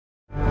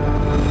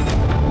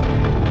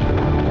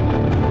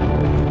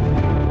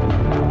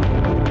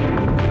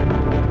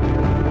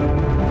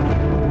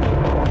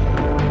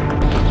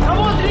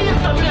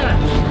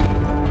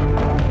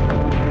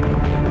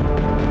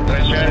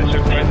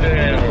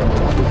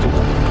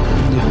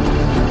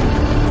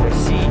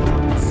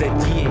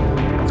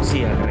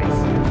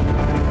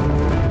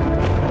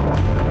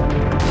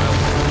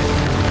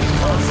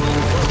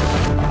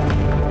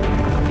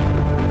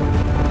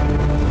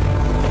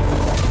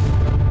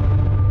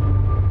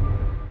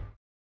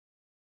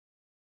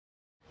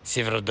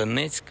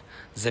Сєвєродонецьк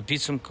за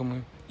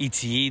підсумками і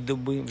цієї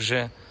доби,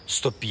 вже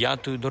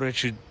 105-ї, до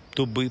речі,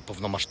 доби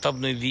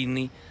повномасштабної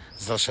війни,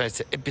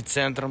 залишається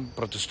епіцентром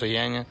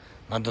протистояння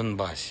на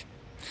Донбасі.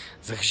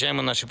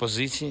 Захищаємо наші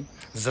позиції,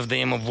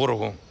 завдаємо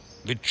ворогу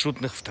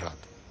відчутних втрат.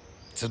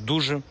 Це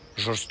дуже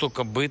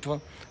жорстока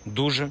битва,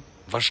 дуже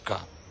важка.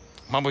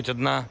 Мабуть,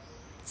 одна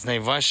з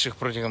найважчих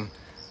протягом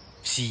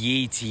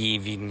всієї цієї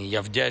війни.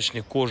 Я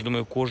вдячний кожному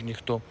і кожній,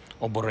 хто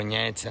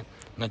обороняється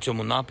на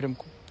цьому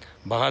напрямку.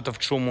 Багато в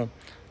чому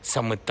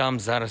саме там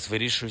зараз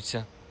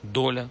вирішується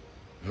доля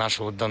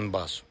нашого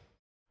Донбасу.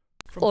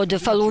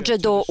 Od Faludže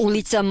do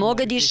ulica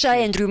Mogadiša,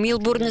 Andrew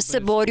Milburn se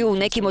borio u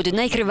nekim od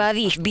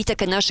najkrvavijih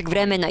bitaka našeg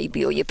vremena i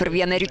bio je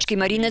prvi američki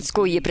marinac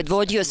koji je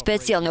predvodio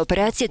specijalne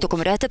operacije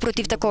tokom rata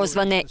protiv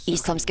takozvane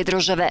islamske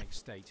države.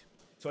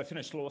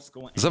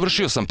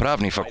 Završio sam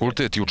pravni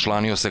fakultet i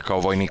učlanio se kao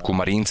vojnik u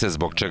Marince,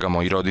 zbog čega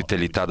moji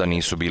roditelji tada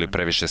nisu bili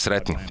previše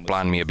sretni.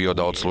 Plan mi je bio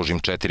da odslužim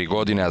 4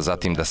 godine, a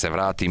zatim da se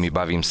vratim i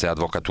bavim se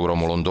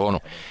advokaturom u Londonu.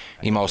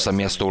 Imao sam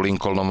mjesto u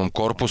Lincolnovom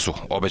korpusu,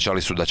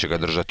 obećali su da će ga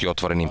držati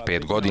otvorenim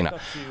 5 godina.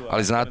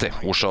 Ali znate,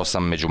 ušao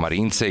sam među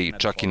Marince i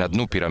čak i na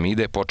dnu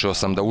piramide počeo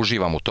sam da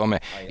uživam u tome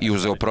i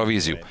uzeo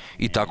proviziju.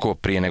 I tako,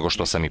 prije nego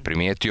što sam i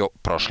primijetio,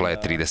 prošla je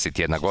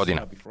 31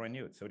 godina.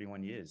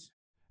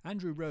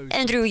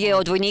 Andrew je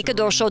od vojnika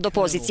došao do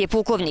pozicije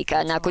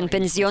pukovnika. Nakon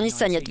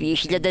penzionisanja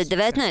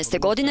 2019.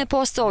 godine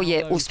postao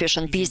je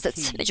uspješan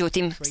pisac.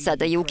 Međutim,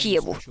 sada je u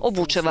Kijevu.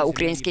 Obučava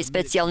ukrajinske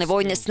specijalne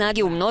vojne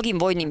snage u mnogim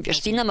vojnim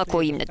vještinama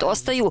koje im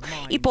nedostaju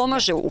i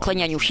pomaže u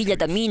uklanjanju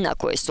hiljada mina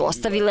koje su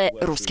ostavile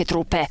ruske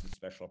trupe.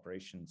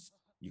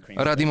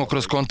 Radimo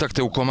kroz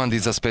kontakte u komandi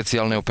za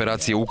specijalne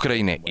operacije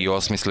Ukrajine i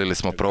osmislili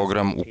smo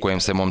program u kojem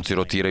se momci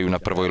rotiraju na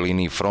prvoj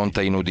liniji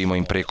fronta i nudimo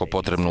im preko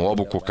potrebnu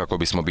obuku kako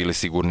bismo bili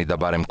sigurni da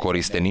barem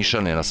koriste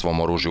nišane na svom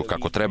oružju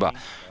kako treba,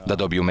 da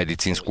dobiju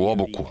medicinsku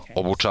obuku.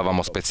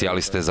 Obučavamo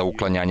specijaliste za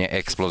uklanjanje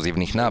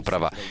eksplozivnih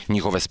naprava,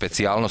 njihove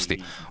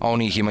specijalnosti, a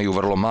oni ih imaju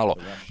vrlo malo,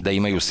 da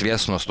imaju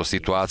svjesnost o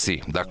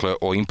situaciji, dakle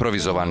o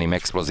improvizovanim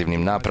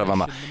eksplozivnim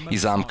napravama i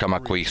zamkama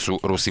kojih su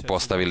Rusi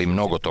postavili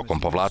mnogo tokom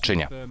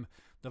povlačenja.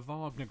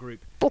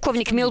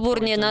 Pukovnik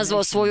Milburn je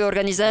nazvao svoju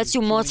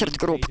organizaciju Mozart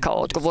Group kao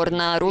odgovor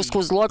na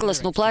rusku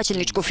zloglasnu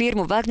plaćeničku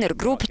firmu Wagner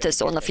Group, te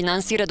se ona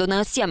finansira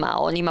donacijama, a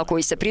onima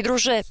koji se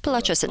pridruže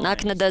plaća se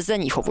naknada za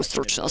njihovu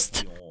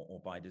stručnost.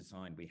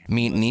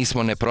 Mi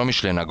nismo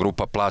nepromišljena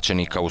grupa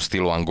plaćenika u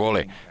stilu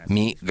Angole,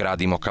 mi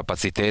gradimo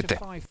kapacitete.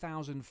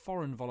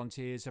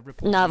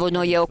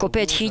 Navodno je oko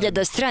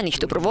 5000 stranih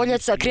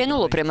dobrovoljaca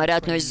krenulo prema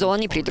ratnoj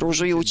zoni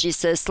pridružujući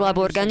se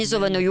slabo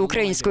organizovanoj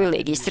ukrajinskoj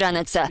legiji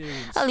stranaca.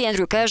 Ali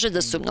Andrew kaže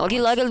da su mnogi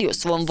lagali o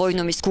svom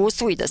vojnom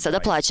iskustvu i da sada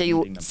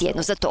plaćaju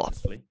cijenu za to.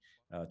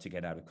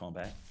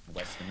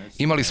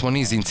 Imali smo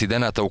niz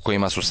incidenata u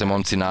kojima su se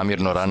momci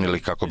namjerno ranili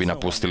kako bi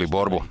napustili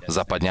borbu.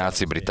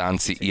 Zapadnjaci,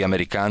 Britanci i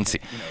Amerikanci.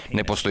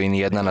 Ne postoji ni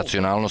jedna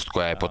nacionalnost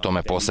koja je po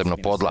tome posebno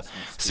podla.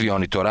 Svi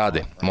oni to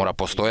rade. Mora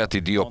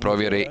postojati dio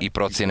provjere i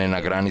procjene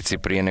na granici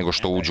prije nego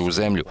što uđu u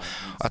zemlju.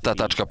 A ta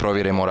tačka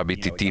provjere mora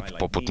biti tip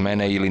poput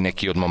mene ili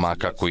neki od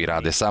momaka koji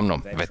rade sa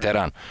mnom,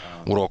 veteran.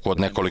 U roku od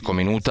nekoliko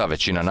minuta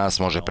većina nas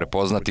može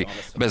prepoznati,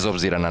 bez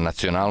obzira na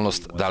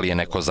nacionalnost, da li je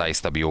neko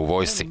zaista bio u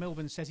vojsci.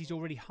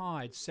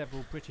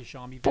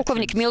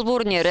 Pukovnik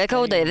Milburn je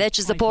rekao da je već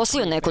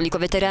zaposlio nekoliko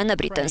veterana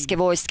britanske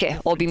vojske.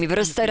 Obim i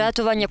vrsta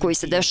ratovanja koji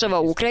se dešava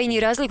u Ukrajini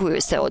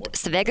razlikuju se od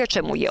svega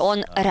čemu je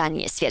on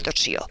ranije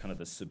svjedočio.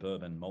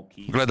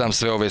 Gledam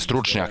sve ove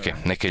stručnjake,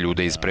 neke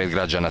ljude iz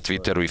predgrađa na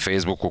Twitteru i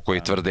Facebooku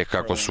koji tvrde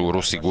kako su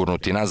Rusi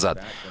gurnuti nazad.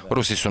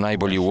 Rusi su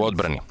najbolji u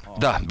odbrani.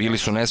 Da, bili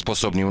su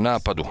nesposobni u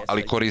napadu,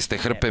 ali koriste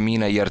hrpe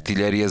mina i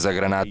artiljerije, za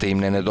granate im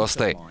ne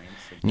nedostaje.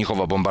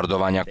 Njihova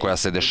bombardovanja koja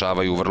se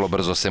dešavaju vrlo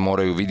brzo se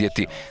moraju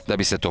vidjeti da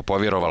bi se to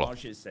povjerovalo.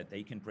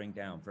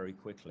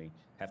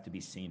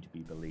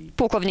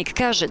 Pukovnik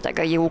kaže da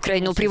ga je u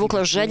Ukrajinu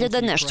privukla želja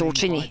da nešto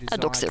učini, a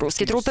dok se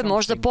ruske trupe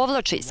možda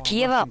povlače iz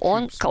Kijeva,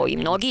 on, kao i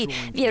mnogi,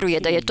 vjeruje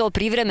da je to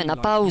privremena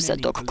pauza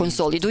dok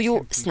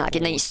konsoliduju snage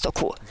na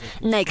istoku.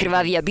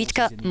 Najkrvavija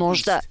bitka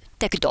možda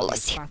tek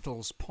dolazi.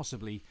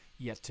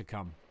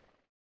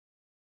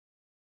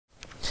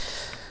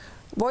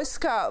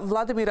 Vojska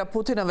Vladimira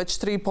Putina već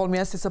 3,5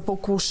 mjeseca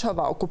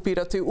pokušava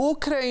okupirati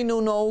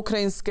Ukrajinu, no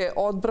ukrajinske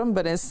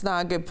odbrambene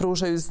snage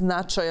pružaju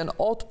značajan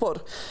otpor,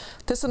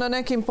 te su na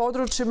nekim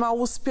područjima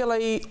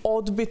uspjele i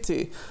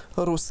odbiti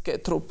ruske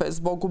trupe.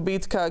 Zbog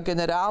gubitka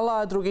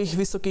generala, drugih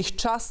visokih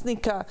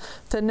časnika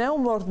te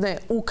neumorne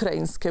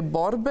ukrajinske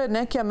borbe,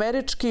 neki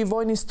američki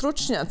vojni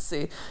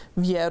stručnjaci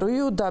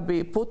vjeruju da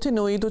bi Putin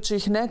u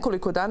idućih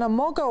nekoliko dana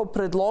mogao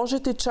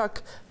predložiti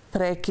čak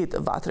prekid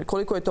vatre.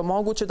 Koliko je to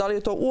moguće? Da li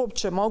je to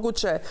uopće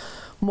moguće?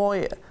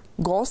 Moj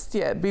Gost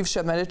je bivši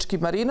američki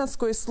marinac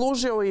koji je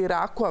služio u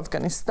Iraku,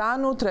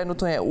 Afganistanu,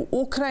 trenutno je u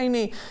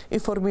Ukrajini i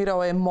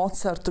formirao je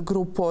Mozart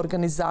grupu,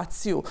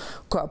 organizaciju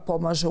koja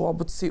pomaže u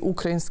obuci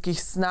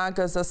ukrajinskih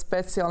snaga za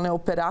specijalne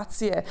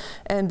operacije.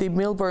 And the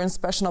Milburn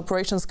Special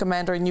Operations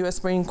Commander in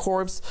U.S. Marine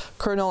Corps,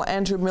 Colonel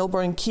Andrew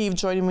Milburn Kiev,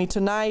 joining me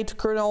tonight.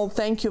 Colonel,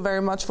 thank you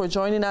very much for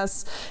joining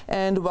us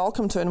and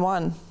welcome to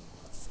N1.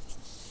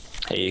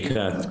 Hey,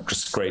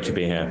 it's great to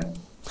be here.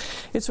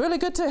 It's really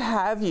good to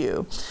have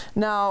you.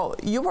 Now,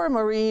 you were a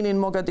Marine in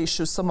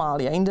Mogadišu,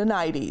 Somalia in the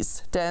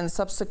 90s, then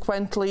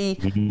subsequently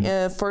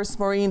First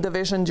Marine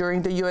Division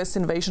during the U.S.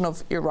 invasion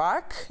of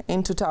Iraq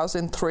in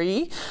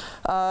 2003.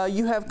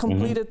 You have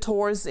completed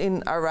tours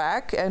in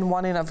Iraq and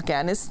one in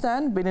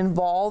Afghanistan, been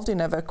involved in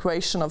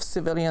evacuation of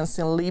civilians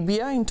in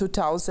Libya in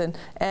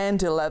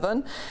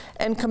 2011,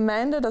 and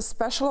commanded a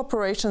special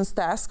operations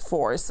task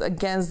force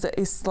against the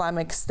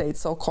Islamic State,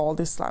 so-called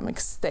Islamic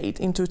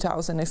State, in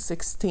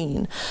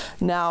 2016.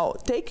 Now,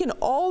 taking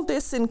all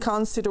this in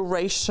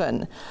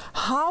consideration,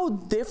 how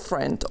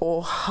different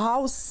or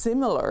how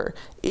similar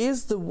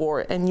is the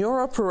war and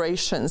your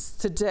operations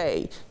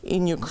today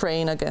in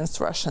Ukraine against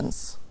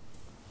Russians?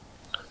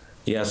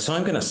 Yeah, so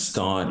I'm going to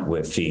start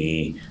with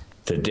the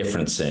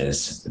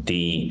differences.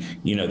 The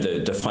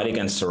fight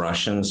against the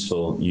Russians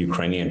for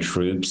Ukrainian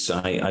troops.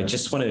 I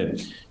just want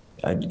to.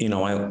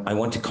 I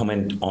want to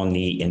comment on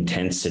the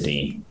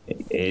intensity.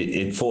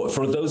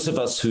 For those of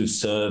us who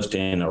served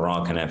in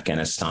Iraq and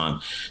Afghanistan,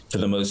 for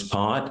the most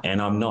part, and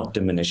I'm not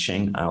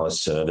diminishing our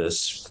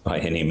service by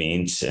any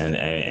means, and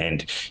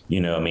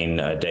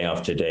day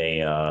after day,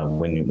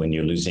 when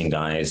you're losing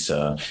guys,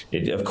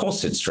 of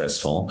course it's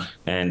stressful,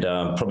 and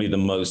probably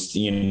the most,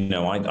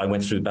 I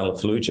went through the Battle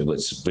of Faludje,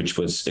 which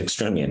was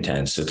extremely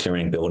intense, so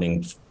clearing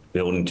building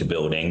to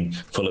building,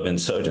 full of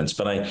insurgents.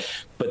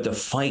 But the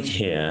fight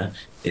here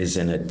is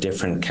in a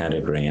different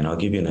category, and I'll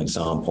give you an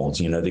example.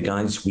 The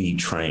guys we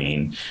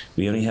train,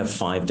 we only have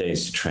 5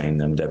 days to train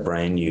them. They're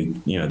brand new,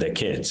 they're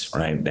kids,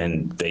 right?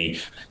 And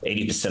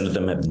 80% of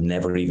them have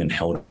never even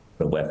held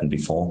a weapon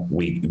before.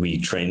 We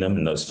train them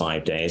in those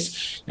 5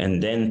 days,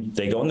 and then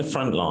they go on the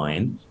front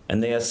line,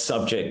 and they are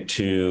subject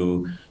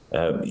to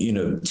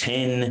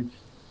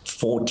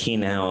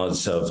 14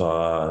 hours of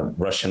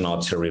Russian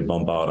artillery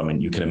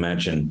bombardment. You can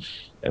imagine,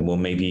 well,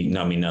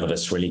 none of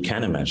us really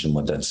can imagine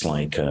what that's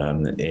like,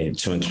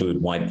 to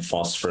include white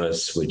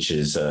phosphorus, which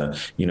is, a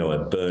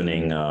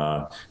burning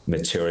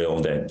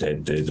material that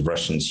the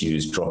Russians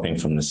use, dropping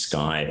from the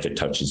sky. If it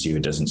touches you,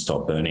 it doesn't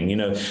stop burning,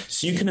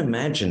 So you can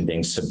imagine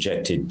being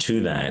subjected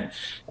to that,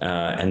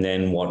 and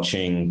then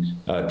watching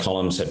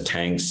columns of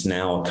tanks,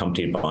 now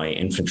accompanied by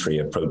infantry,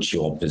 approach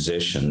your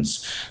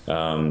positions.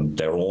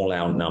 They're all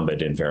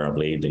outnumbered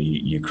invariably, the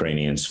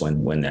Ukrainians,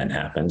 when that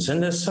happens,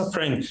 and they're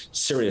suffering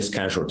serious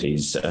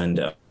casualties. And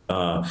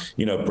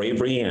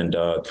bravery and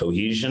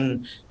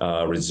cohesion,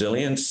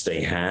 resilience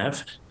they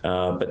have,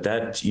 but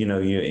that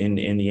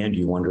in the end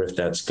you wonder if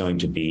that's going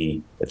to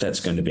be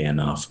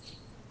enough.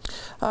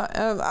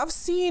 I've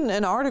seen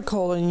an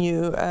article in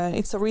you,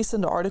 it's a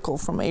recent article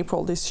from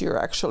April this year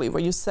actually,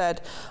 where you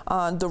said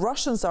the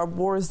Russians are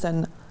worse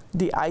than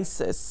the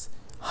ISIS.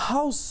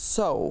 How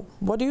so?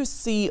 What do you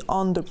see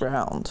on the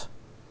ground?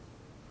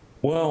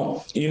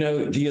 Well,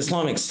 the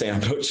Islamic State,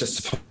 I'm not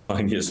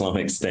justifying the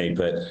Islamic State,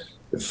 but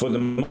for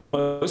the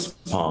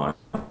most part,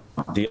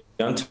 the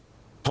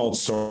untold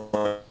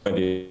story of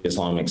the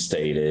Islamic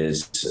State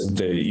is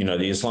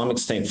the Islamic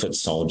State foot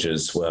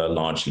soldiers were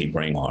largely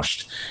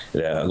brainwashed.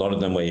 A lot of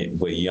them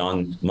were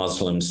young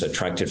Muslims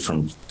attracted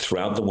from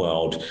throughout the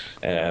world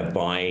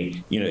by,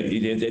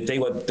 they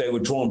were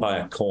drawn by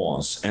a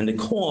cause, and the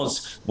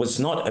cause was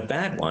not a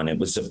bad one. It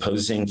was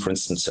opposing, for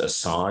instance,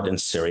 Assad in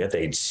Syria.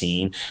 They'd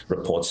seen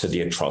reports of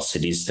the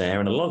atrocities there,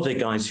 and a lot of the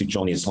guys who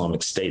joined the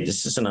Islamic State,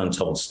 this is an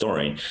untold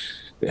story,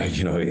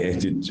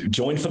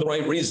 joined for the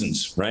right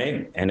reasons,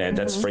 right? And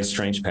that's very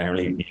strange,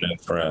 apparently,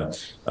 for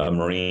a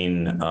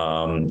Marine,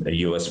 a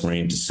U.S.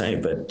 Marine to say,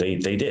 but they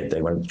did.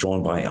 They were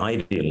drawn by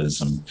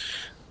idealism,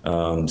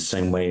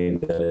 same way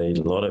that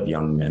a lot of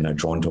young men are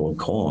drawn to a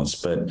cause.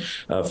 But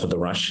for the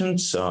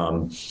Russians,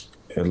 a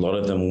lot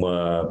of them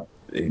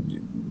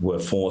were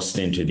forced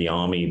into the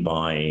army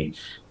by,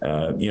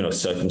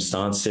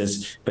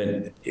 circumstances.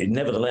 But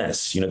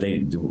nevertheless, they,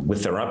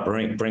 with their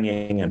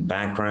upbringing and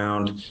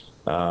background,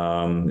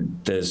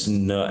 there's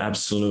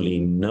absolutely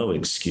no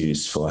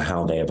excuse for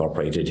how they have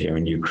operated here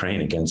in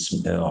Ukraine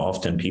against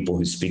often people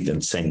who speak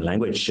the same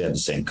language, share the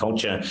same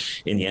culture.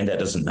 In the end, that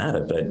doesn't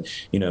matter. But,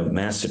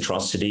 mass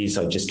atrocities.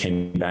 I just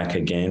came back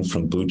again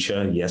from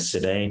Bucha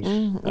yesterday.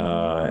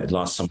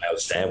 Last time I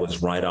was there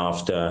was right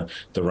after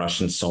the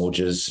Russian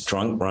soldiers,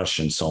 drunk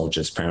Russian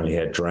soldiers, apparently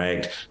had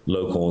dragged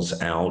locals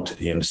out.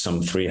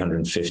 Some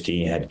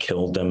 350 had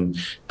killed them,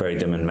 buried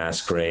them in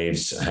mass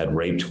graves, had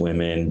raped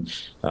women.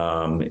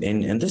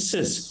 And this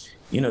is,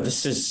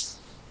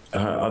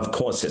 of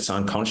course, it's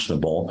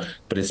unconscionable,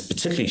 but it's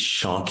particularly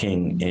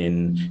shocking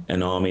in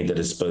an army that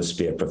is supposed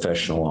to be a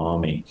professional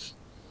army.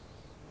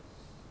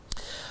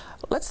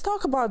 Let's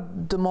talk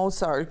about the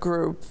Mozart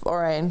group, all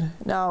right?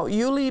 Now,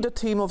 you lead a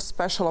team of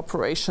special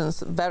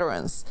operations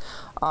veterans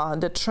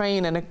that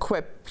train and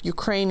equip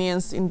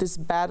Ukrainians in this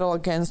battle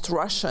against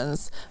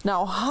Russians.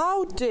 Now,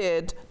 how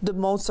did the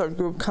Mozart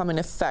group come in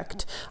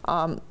effect?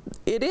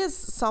 It is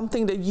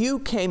something that you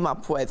came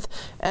up with,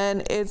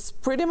 and it's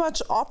pretty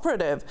much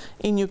operative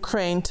in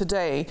Ukraine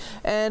today.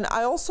 And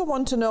I also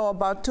want to know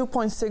about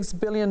 $2.6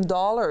 billion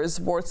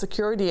worth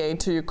security aid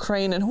to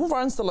Ukraine, and who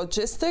runs the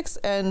logistics,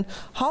 and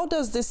how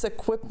does this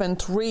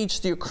equipment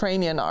reach the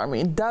Ukrainian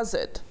army? Does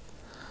it?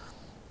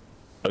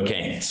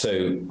 Okay,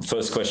 so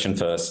first question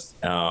first.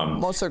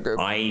 Mozart group.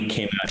 I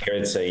came out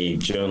here as a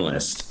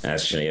journalist,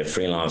 actually, a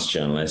freelance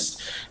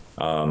journalist.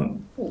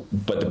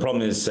 But the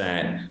problem is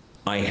that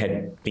I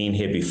had been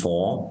here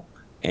before,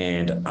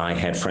 and I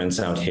had friends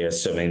out here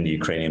serving the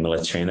Ukrainian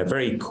military, and I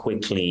very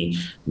quickly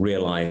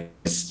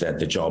realized that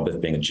the job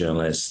of being a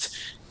journalist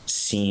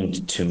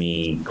seemed to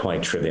me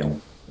quite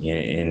trivial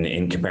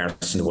in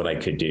comparison to what I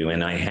could do.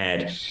 And I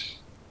had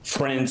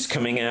friends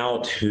coming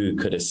out who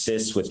could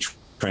assist with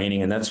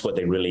training, and that's what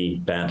they really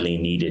badly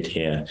needed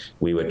here.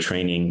 We were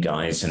training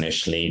guys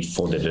initially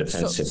for the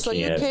defensive. So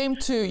you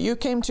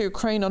came to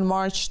Ukraine on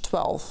March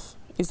 12th.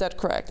 Is that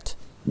correct?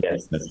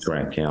 Yes, that's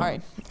correct. Yeah. All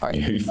right.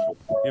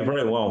 You're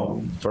very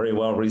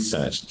well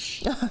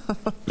researched.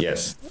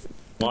 Yes.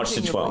 March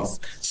the 12th.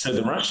 So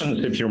the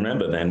Russians, if you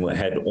remember, then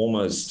had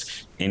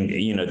almost,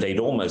 they'd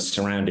almost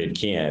surrounded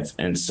Kiev,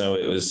 and so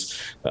it was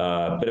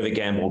a bit of a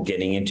gamble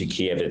getting into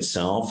Kiev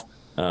itself.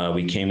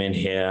 We came in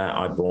here,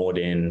 I brought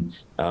in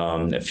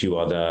a few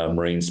other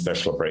Marine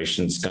Special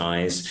Operations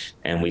guys,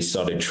 and we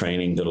started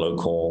training the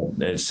local,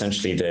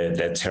 essentially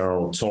their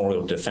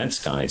territorial defense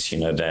guys,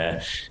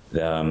 the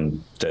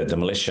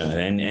militia.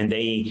 And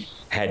they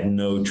had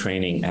no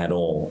training at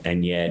all.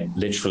 And yet,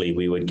 literally,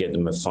 we would give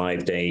them a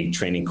 5-day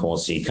training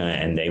course,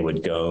 and they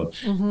would go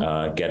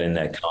get in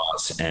their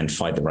cars and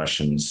fight the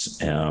Russians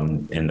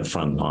in the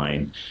front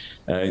line.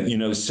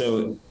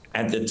 So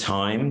at the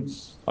time,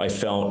 I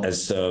felt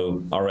as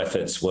though our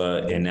efforts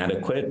were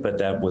inadequate, but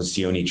that was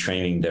the only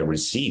training they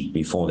received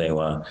before they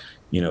were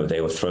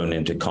thrown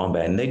into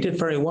combat, and they did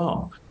very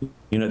well.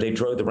 They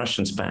drove the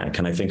Russians back,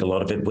 and I think a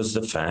lot of it was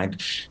the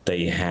fact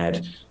they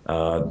had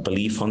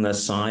belief on their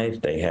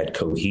side, they had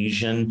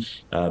cohesion,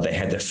 they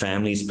had their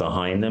families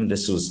behind them.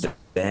 This was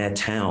their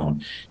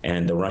town,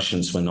 and the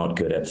Russians were not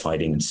good at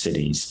fighting in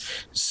cities.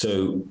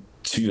 So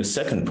to your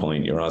second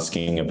point, you're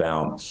asking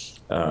about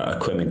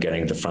equipment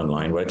getting to the front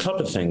line. Well, a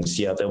couple of things.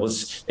 Yeah, there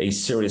was a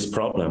serious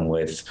problem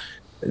with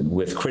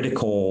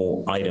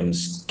critical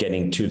items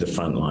getting to the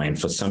front line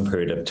for some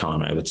period of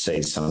time. I would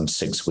say some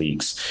 6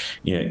 weeks,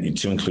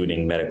 to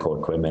including medical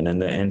equipment.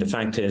 And the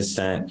fact is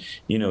that,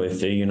 if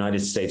the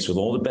United States, with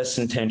all the best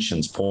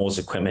intentions, pours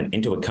equipment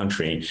into a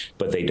country,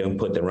 but they don't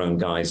put their own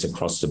guys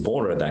across the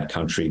border of that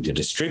country to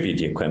distribute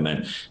the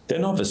equipment,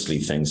 then obviously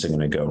things are going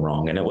to go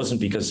wrong. And it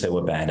wasn't because they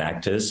were bad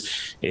actors.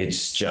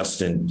 It's just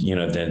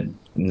the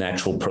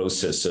natural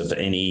process of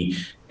any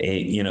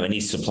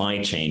supply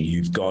chain.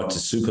 You've got to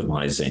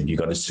supervise it. You've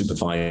got to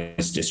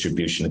supervise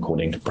distribution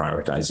according to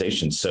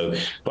prioritization. So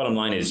bottom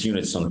line is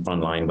units on the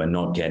front line were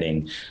not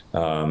getting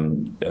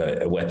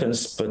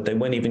weapons, but they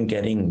weren't even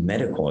getting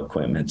medical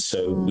equipment.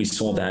 So we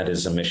saw that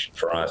as a mission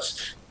for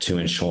us to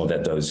ensure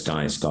that those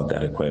guys got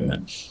that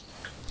equipment.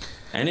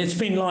 And it's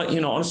been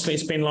honestly,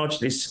 it's been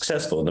largely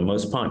successful. For the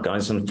most part,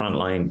 guys on the front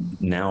line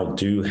now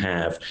do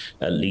have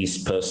at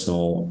least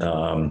personal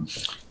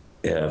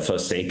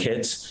first aid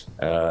kits.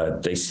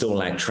 They still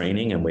lack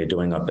training, and we're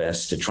doing our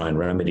best to try and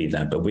remedy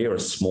that. But we are a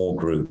small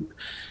group,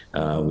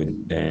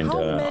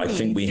 I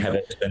think we have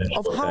it.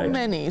 Of how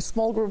many?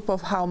 Small group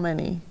of how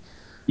many?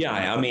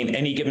 Yeah, I mean,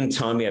 any given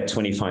time we have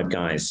 25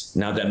 guys.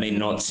 Now, that may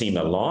not seem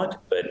a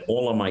lot, but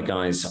all of my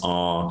guys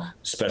are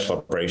special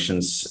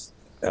operations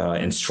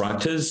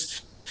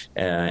instructors.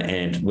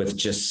 And with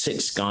just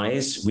 6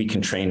 guys, we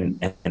can train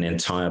an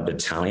entire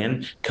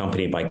battalion,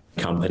 company by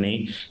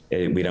company.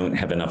 We don't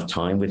have enough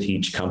time with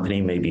each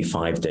company, maybe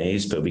 5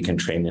 days, but we can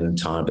train an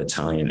entire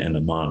battalion in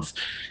a month,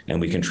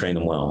 and we can train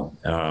them well.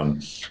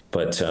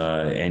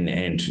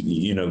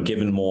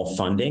 Given more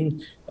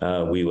funding,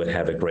 we would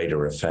have a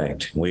greater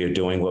effect. We are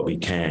doing what we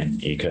can,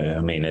 Ika.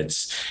 I mean,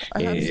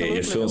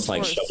 it feels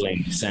like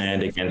shoveling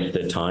sand against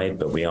the tide,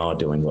 but we are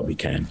doing what we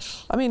can.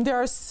 I mean, there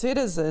are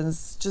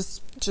citizens,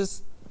 just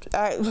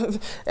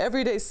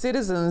everyday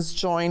citizens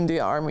join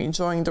the army,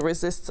 join the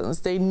resistance.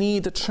 They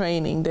need the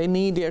training, they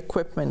need the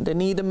equipment, they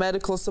need the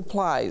medical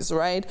supplies,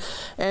 right?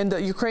 And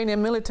the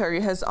Ukrainian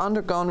military has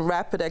undergone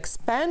rapid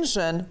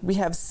expansion. We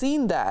have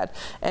seen that,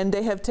 and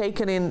they have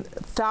taken in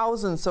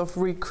thousands of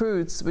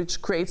recruits,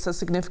 which creates a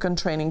significant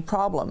training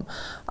problem.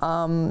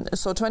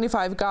 So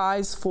 25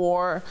 guys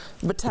for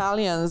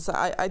battalions,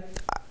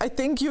 I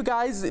think you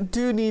guys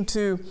do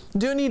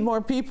need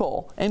more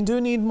people and do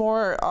need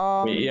more.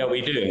 Yeah,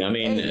 we do. I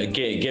mean,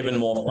 given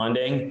more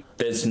funding,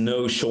 there's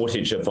no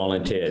shortage of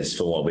volunteers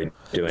for what we're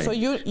doing. So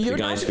you're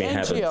not an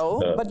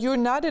NGO, but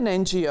you're not an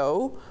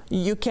NGO.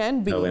 You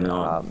can be. No, we're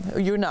not.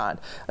 You're not.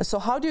 So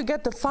how do you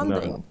get the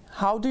funding? No.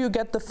 How do you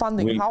get the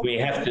funding? We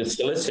have to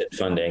solicit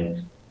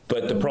funding.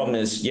 But the problem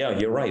is, yeah,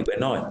 you're right. We're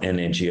not an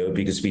NGO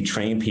because we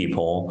train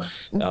people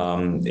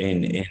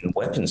in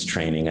weapons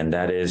training, and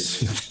that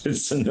is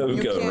it's a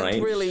no-go, right?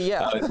 Really,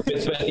 yeah. But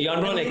the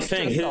ironic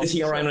thing, here's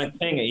the ironic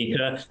thing,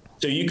 Ika.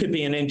 So you could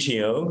be an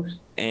NGO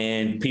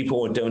and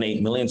people will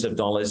donate millions of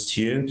dollars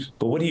to you,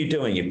 but what are you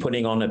doing? You're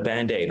putting on a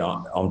Band-Aid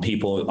on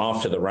people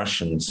after the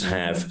Russians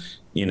have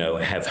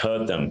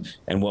hurt them.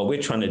 And what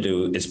we're trying to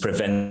do is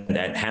prevent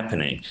that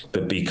happening.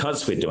 But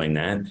because we're doing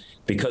that,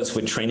 because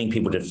we're training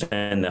people to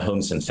defend their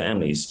homes and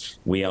families,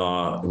 we're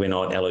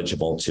not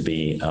eligible to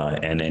be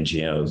an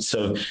NGO.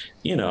 So,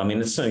 I mean,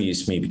 it's no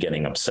use me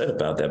getting upset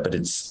about that, but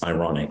it's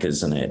ironic,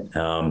 isn't it?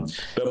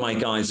 But my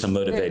guys are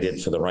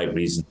motivated for the right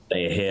reasons.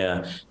 They're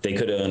here. They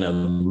could earn a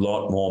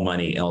lot more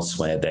money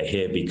elsewhere. They're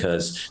here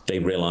because they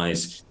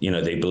realize,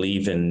 they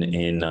believe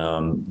in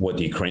what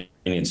the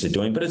Ukrainians are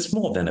doing, but it's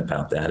more than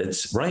about that.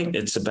 It's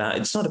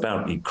not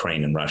about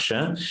Ukraine and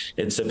Russia.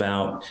 It's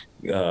about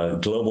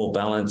global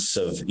balance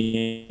of,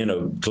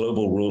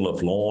 global rule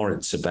of law.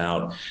 It's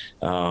about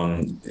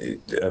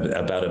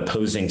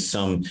opposing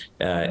some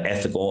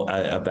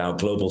about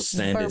global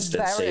standards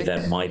that say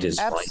that might is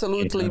right.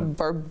 Absolutely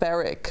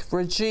barbaric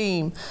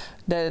regime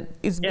that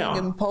is being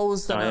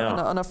imposed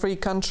on a free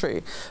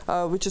country,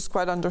 which is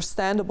quite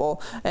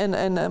understandable.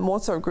 And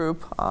Mozart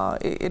Group,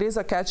 it is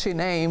a catchy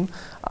name.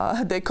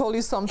 They call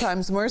you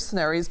sometimes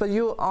mercenaries, but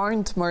you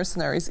aren't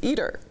mercenaries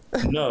either.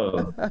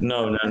 No.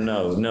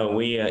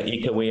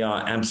 We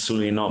are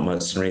absolutely not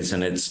mercenaries,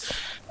 and it's,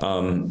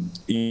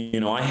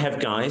 I have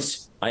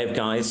guys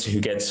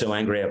who get so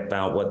angry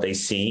about what they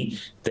see,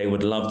 they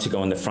would love to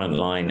go on the front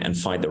line and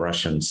fight the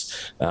Russians.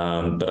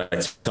 But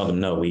I tell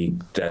them, no,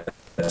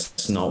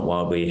 that's not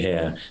why we're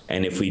here.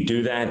 And if we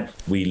do that,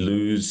 we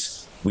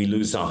lose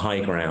our high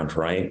ground,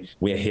 right?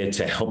 We're here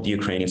to help the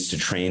Ukrainians to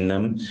train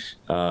them,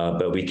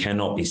 but we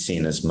cannot be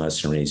seen as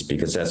mercenaries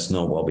because that's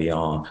not what we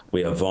are.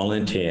 We are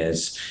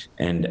volunteers,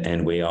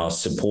 and we are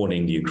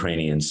supporting the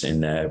Ukrainians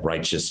in their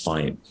righteous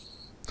fight.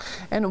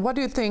 And what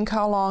do you think,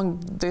 how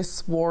long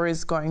this war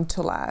is going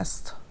to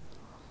last?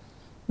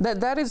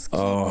 That is the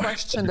key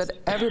question that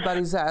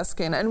everybody's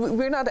asking. And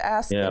we're not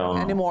asking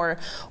anymore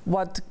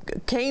what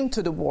came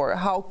to the war.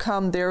 How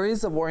come there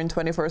is a war in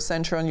 21st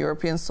century on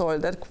European soil?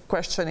 That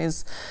question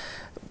is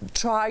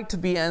tried to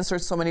be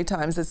answered so many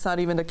times. It's not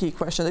even the key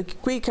question. The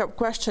key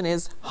question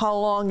is, how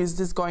long is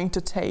this going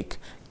to take?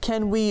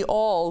 Can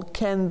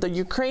the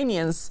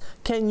Ukrainians,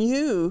 can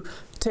you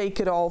take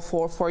it all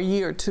for a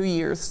year, 2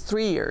 years,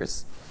 3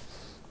 years?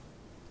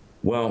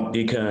 Well,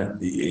 Ika,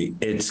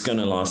 it's going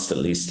to last at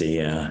least a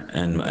year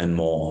and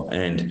more.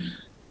 And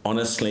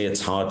honestly,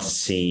 it's hard to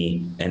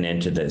see an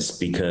end to this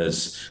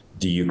because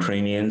the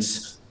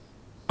Ukrainians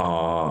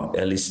are,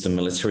 at least the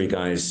military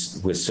guys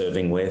we're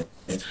serving with,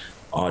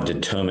 are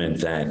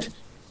determined that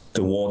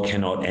the war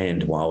cannot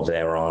end while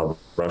there are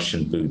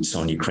Russian boots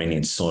on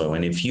Ukrainian soil.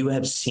 And if you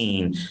have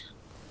seen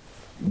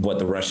what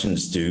the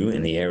Russians do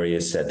in the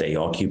areas that they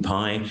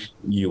occupy,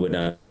 you would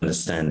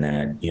understand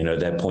that.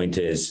 Their point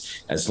is,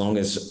 as long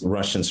as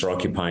Russians are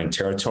occupying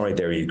territory,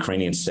 there are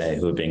Ukrainians there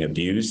who are being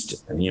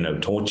abused,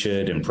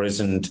 tortured,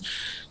 imprisoned,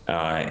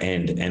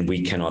 and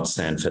we cannot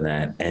stand for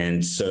that.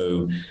 And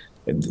so,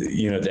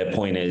 their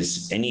point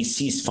is, any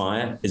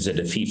ceasefire is a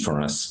defeat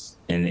for us,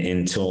 and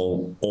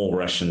until all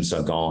Russians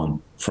are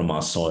gone from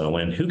our soil.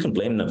 And who can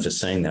blame them for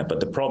saying that? But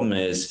the problem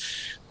is,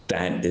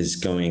 that is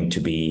going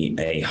to be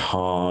a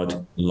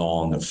hard,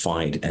 long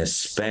fight,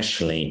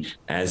 especially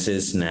as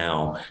is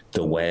now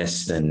the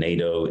West and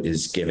NATO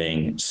is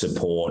giving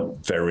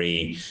support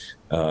very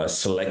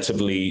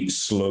selectively,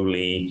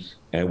 slowly,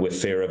 and with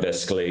fear of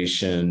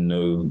escalation.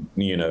 No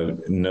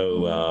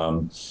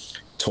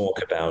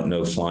talk about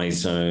no-fly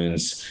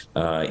zones.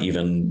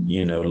 Even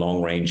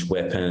long-range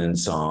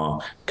weapons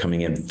are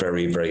coming in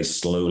very, very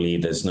slowly.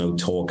 There's no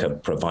talk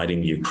of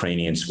providing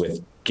Ukrainians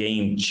with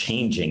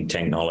game-changing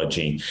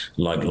technology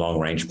like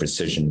long-range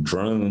precision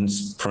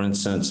drones, for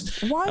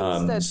instance. Why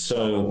is that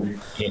so?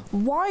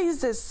 Why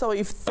is this so?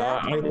 If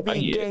that would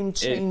be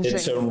game-changing,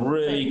 it's a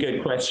really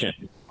good question.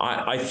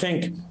 I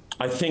think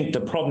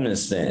the problem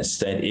is this: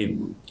 that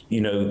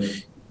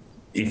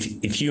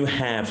if you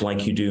have,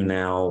 like you do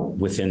now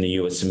within the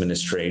U.S.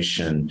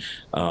 administration,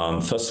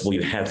 first of all,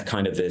 you have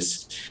kind of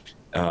this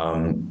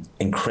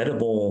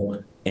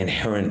incredible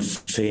inherent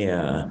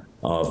fear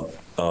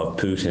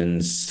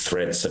Putin's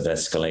threats of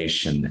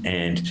escalation,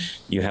 and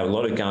you have a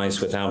lot of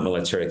guys without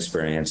military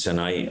experience, and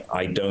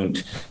I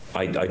don't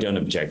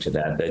object to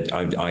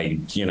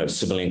that.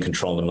 Civilian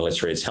control of the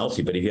military is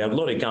healthy, but if you have a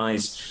lot of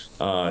guys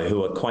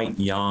who are quite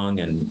young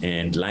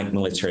and lack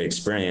military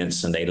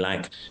experience, and they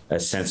lack a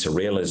sense of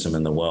realism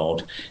in the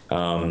world,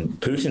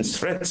 Putin's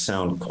threats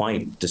sound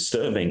quite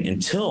disturbing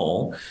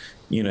until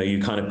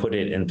you kind of put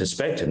it in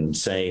perspective and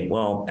say,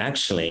 well,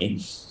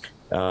 actually,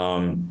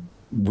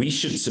 we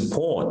should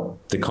support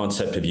the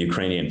concept of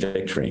Ukrainian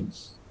victory.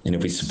 And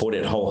if we support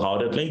it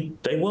wholeheartedly,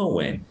 they will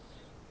win.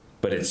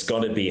 But it's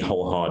got to be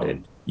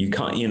wholehearted. You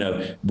can't,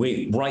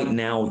 right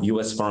now,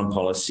 U.S. foreign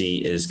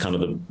policy is kind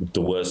of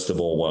the worst of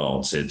all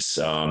worlds. It's,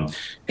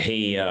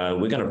 hey,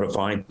 we're going to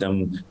provide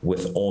them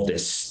with all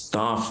this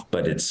stuff,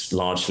 but it's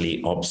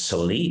largely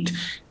obsolete.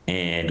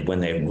 And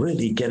when they're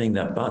really getting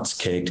their butts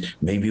kicked,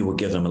 maybe we'll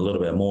give them a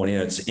little bit more.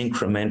 It's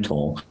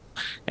incremental.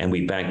 And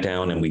we back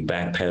down and we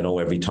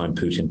backpedal every time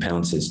Putin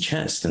pounds his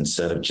chest,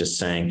 instead of just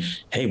saying,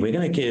 hey, we're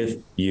going to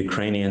give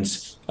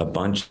Ukrainians a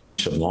bunch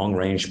of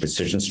long-range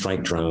precision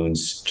strike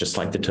drones, just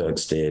like the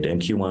Turks did,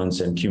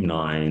 MQ-1s,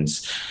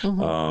 MQ-9s,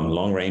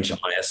 long-range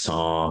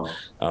ISR,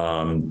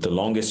 the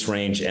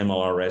longest-range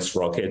MLRS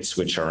rockets,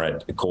 which are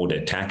called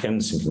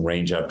ATACMS and can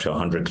range up to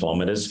 100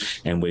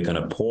 kilometers, and we're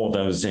going to pour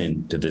those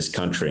into this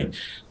country.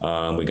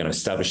 We're going to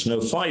establish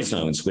no-fly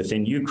zones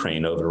within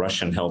Ukraine over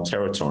Russian-held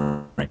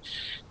territory.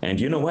 And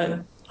you know what?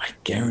 I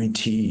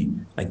guarantee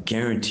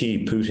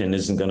Putin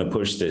isn't going to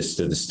push this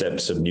to the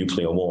steps of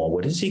nuclear war.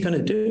 What is he going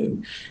to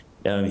do?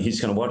 He's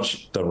going to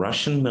watch the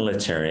Russian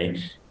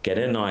military get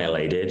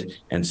annihilated,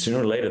 and sooner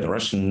or later, the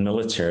Russian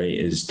military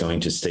is going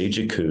to stage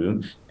a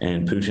coup,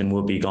 and Putin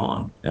will be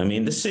gone. I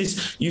mean,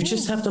 you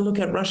just have to look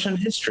at Russian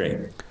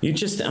history.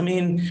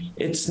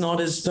 It's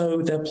not as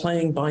though they're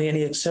playing by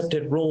any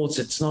accepted rules.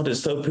 It's not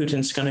as though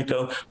Putin's going to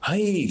go,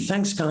 hey,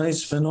 thanks,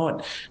 guys, for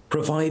not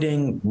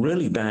providing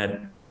really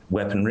bad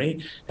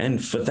weaponry,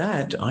 and for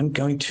that, I'm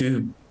going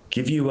to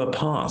give you a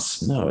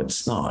pass. No,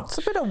 it's not. It's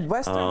a bit of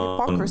Western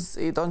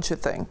hypocrisy, don't you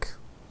think?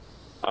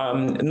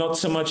 Not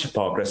so much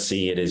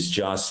hypocrisy. It is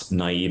just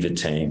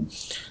naivete.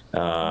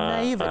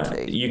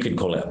 Naivete. You could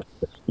call it.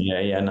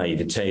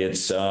 Naivete.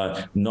 It's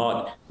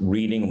not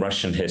reading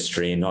Russian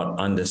history, not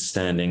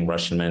understanding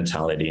Russian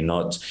mentality, and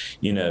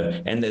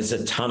there's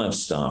a ton of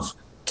stuff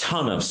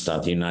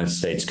the United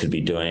States could be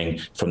doing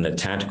from the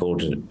tactical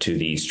to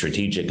the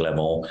strategic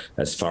level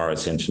as far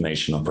as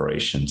information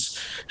operations.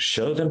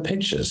 Show them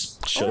pictures.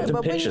 Show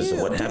them pictures of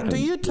what happened. Do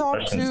you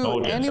talk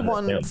to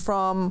anyone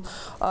from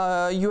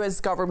U.S.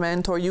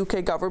 government or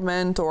UK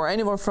government or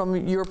anyone from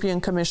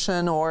European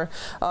Commission, or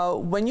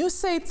when you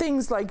say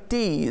things like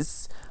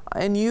these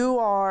and you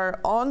are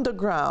on the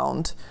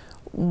ground,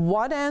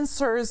 what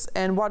answers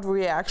and what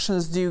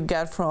reactions do you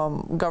get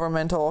from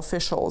governmental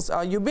officials?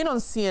 You've been on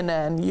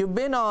CNN, you've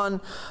been on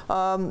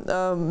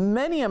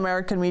many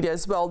American media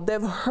as well.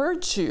 They've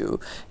heard you.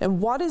 And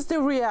what is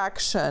the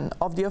reaction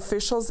of the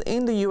officials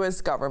in the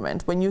U.S.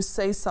 government when you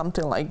say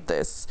something like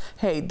this?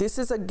 Hey, this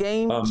is a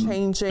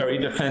game-changing very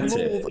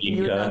defensive. move.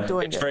 You're not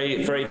doing it's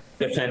very, very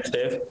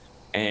defensive.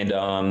 And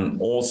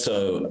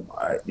also,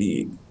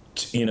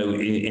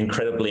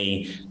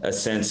 incredibly a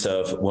sense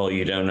of, well,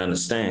 you don't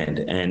understand,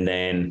 and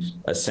then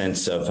a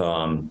sense of,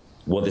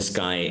 well, this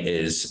guy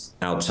is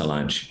out to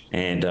lunch.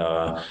 And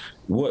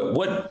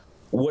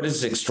what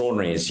is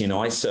extraordinary is,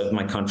 I served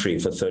my country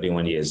for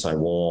 31 years. I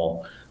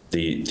wore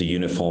the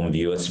uniform of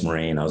U.S.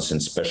 Marine. I was in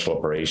special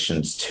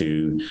operations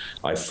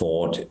I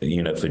fought,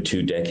 for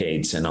 2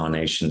 decades in our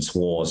nation's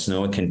wars.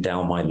 No one can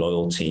doubt my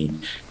loyalty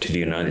to the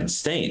United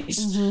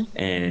States.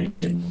 And,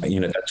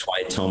 that's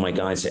why I tell my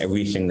guys,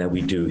 everything that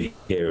we do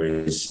here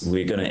is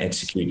we're going to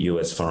execute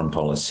U.S. foreign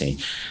policy.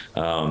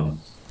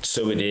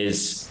 So it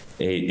is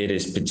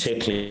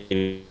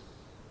particularly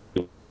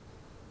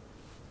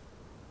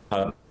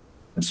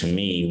to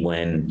me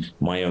when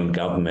my own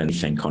government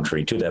think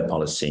contrary to their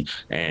policy.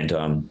 And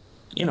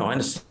I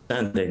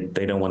understand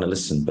they don't want to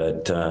listen,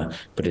 but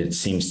it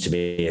seems to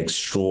be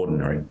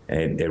extraordinary.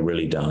 It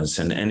really does.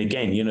 And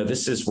again,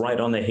 this is right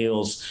on the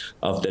heels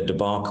of the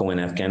debacle in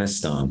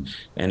Afghanistan.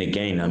 And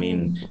again,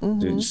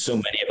 so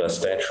many of us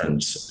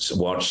veterans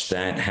watched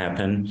that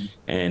happen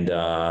and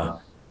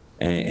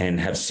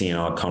have seen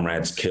our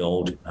comrades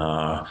killed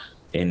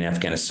in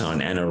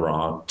Afghanistan and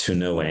Iraq to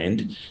no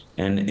end.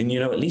 And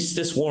at least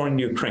this war in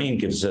Ukraine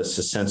gives us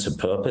a sense of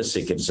purpose.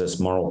 It gives us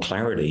moral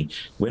clarity.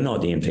 We're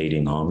not the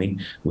invading army.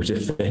 We're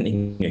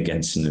defending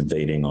against an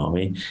invading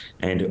army,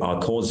 and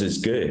our cause is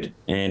good.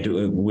 And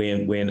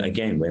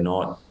we're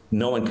not.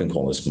 No one can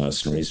call us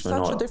mercenaries. We're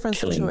not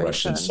killing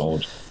Russian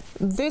soldiers.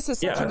 This is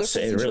such a different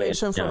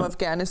situation from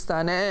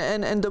Afghanistan,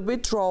 and the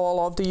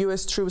withdrawal of the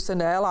U.S. troops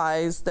and the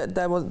allies.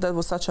 That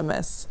was such a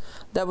mess.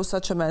 That was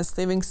such a mess,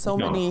 leaving so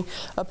many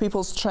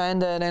people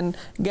stranded and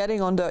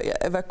getting on the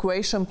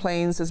evacuation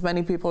planes as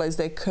many people as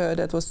they could.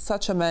 It was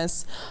such a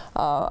mess.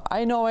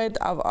 I know it.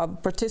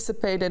 I've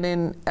participated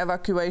in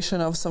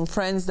evacuation of some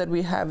friends that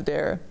we have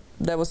there.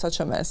 that was such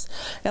a mess.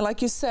 And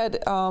like you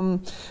said,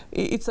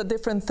 it's a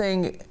different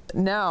thing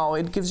now.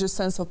 It gives you a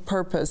sense of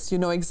purpose. You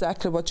know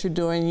exactly what you're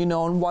doing, you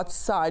know on what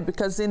side,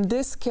 because in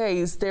this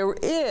case there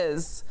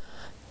is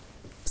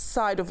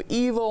side of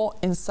evil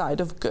and side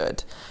of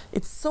good.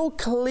 It's so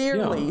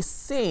clearly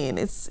seen.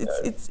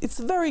 It's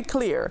very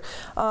clear.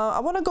 I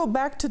want to go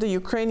back to the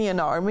Ukrainian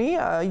army.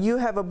 You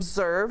have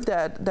observed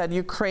that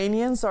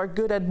Ukrainians are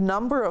good at a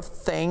number of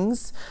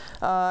things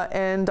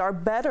and are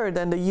better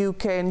than the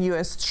UK and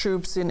US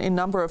troops in a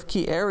number of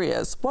key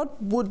areas.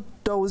 What would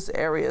those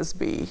areas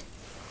be?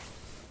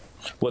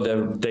 Well,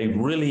 they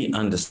really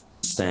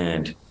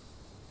understand,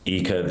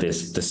 Ika,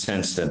 the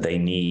sense that they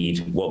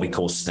need what we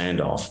call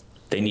standoff.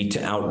 They need to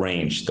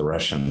outrange the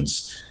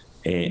Russians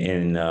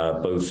in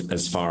both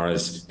as far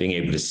as being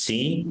able to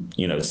see,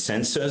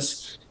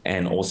 sensors,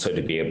 and also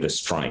to be able to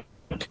strike.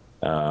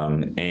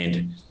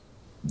 And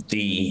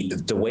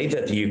the way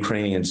that the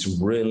Ukrainians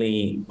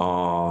really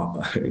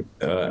are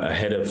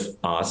ahead of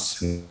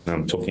us, and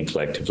I'm talking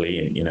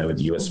collectively, with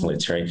the US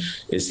military,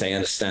 is they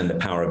understand the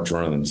power of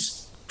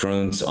drones.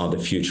 Drones are the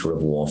future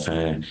of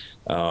warfare.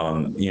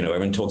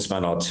 Everyone talks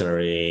about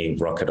artillery,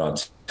 rocket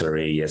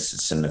artillery. Yes,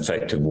 it's an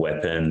effective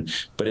weapon,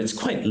 but it's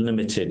quite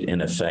limited in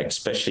effect,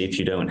 especially if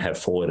you don't have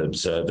forward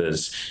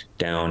observers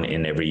down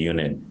in every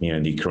unit.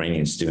 The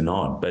Ukrainians do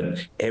not,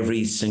 but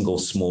every single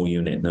small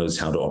unit knows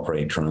how to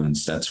operate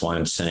drones. That's why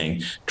I'm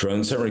saying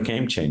drones are a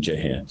game changer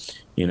here.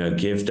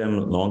 Give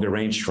them longer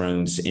range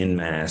drones in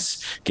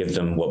mass, give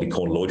them what we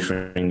call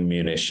loitering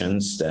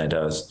munitions that,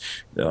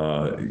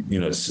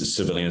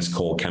 civilians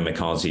call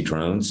kamikaze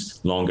drones,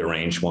 longer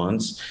range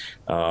ones,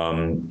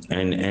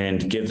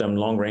 and give them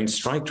long range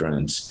strike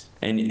drones.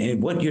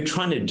 And what you're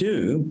trying to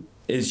do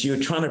is you're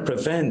trying to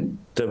prevent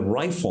the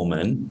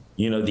riflemen,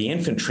 the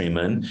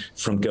infantrymen,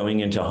 from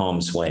going into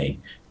harm's way.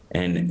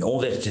 And all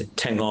the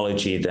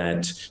technology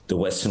that the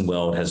Western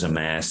world has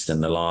amassed in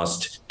the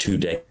last 2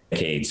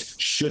 decades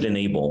should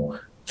enable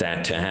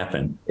that to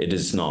happen. It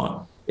does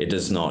not. It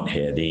does not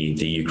here.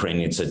 The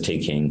Ukrainians are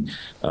taking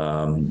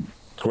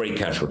great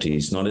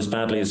casualties, not as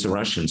badly as the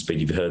Russians, but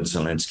you've heard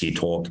Zelensky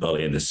talk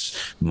earlier this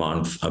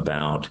month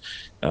about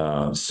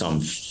some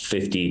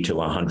 50 to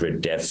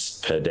 100 deaths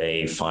per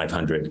day,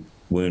 500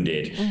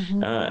 wounded.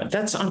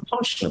 That's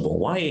unconscionable.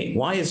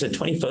 Why is a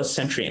 21st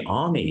century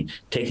army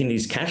taking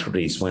these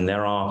casualties when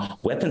there are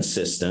weapon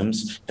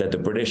systems that the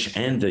British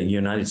and the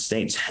United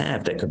States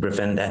have that could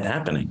prevent that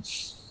happening?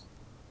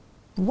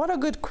 What a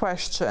good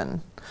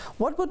question.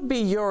 What would be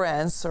your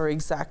answer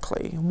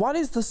exactly? What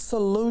is the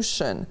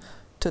solution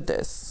to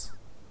this?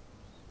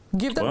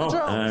 Give them the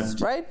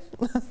drones, right?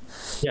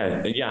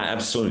 yeah,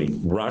 absolutely.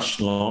 Rush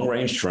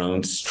long-range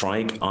drones,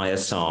 strike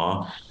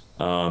ISR,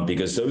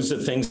 because those are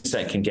things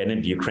that can get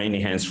into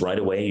Ukrainian hands right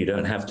away. You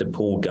don't have to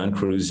pull gun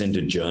crews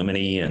into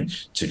Germany and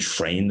to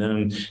train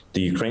them.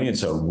 The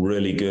Ukrainians are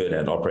really good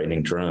at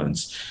operating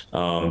drones.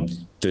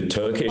 The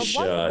Turkish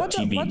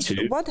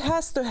TB2. What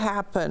has to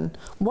happen?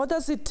 What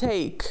does it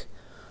take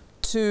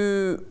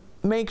to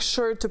make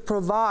sure to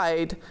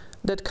provide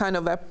that kind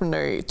of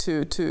weaponry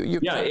to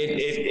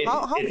Ukraine?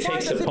 How far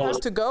does it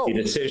have to go?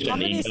 How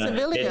many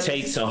civilians?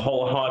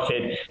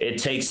 It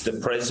takes the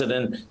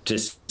president to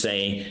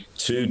say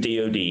to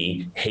DOD,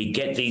 hey,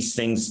 get these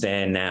things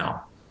there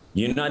now.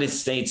 United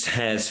States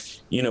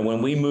has,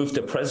 when we moved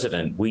the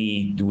president,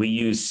 we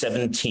used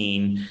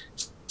 17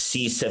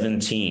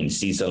 C-17s.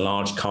 These are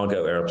large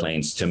cargo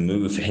airplanes to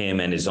move him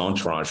and his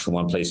entourage from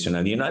one place to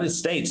another. The United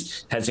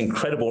States has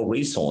incredible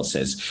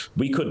resources.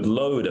 We could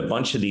load a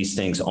bunch of these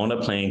things on a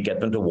plane, get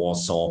them to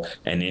Warsaw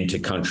and into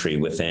country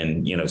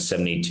within,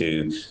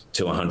 72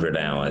 to 100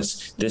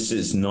 hours. This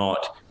is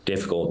not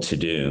difficult to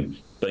do,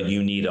 but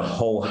you need a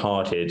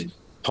wholehearted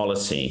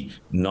policy,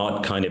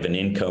 not kind of an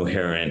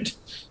incoherent,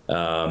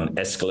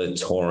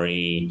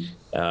 escalatory.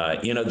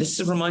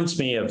 This reminds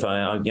me of,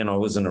 I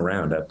wasn't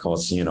around, of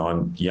course,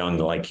 I'm young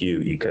like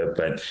you, Ika,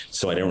 but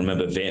so I don't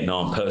remember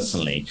Vietnam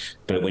personally.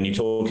 But when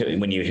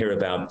you hear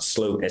about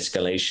slow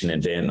escalation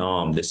in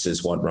Vietnam, this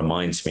is what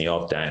reminds me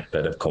of that.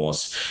 But of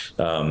course,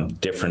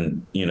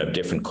 different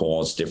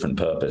cause, different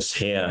purpose.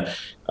 Here,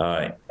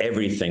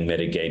 everything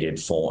mitigated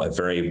for a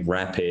very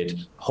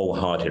rapid,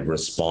 wholehearted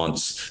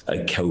response,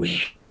 a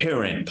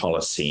coherent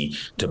policy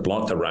to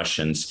block the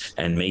Russians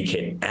and make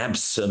it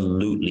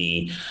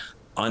absolutely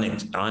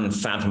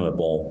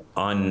unfathomable,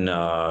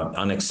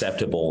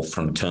 unacceptable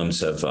from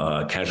terms of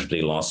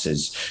casualty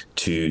losses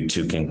to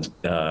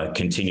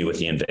continue with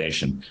the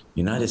invasion.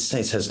 The United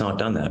States has not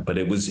done that, but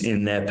it was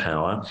in their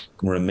power,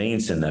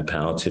 remains in their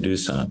power to do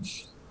so.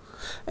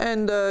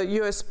 And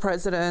U.S.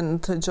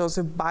 President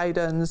Joseph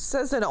Biden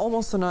says that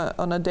almost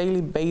on a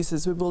daily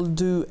basis, we will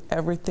do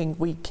everything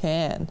we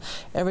can,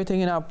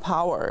 everything in our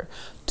power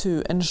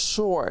to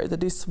ensure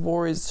that this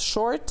war is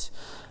short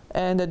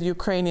and that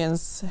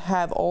Ukrainians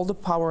have all the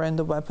power and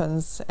the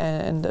weapons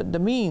and the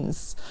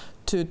means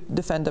to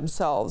defend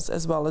themselves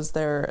as well as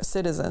their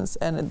citizens.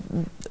 And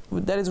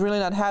that is really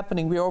not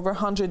happening. We're over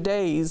 100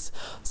 days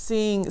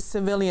seeing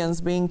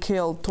civilians being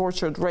killed,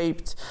 tortured,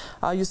 raped.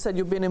 You said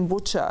you've been in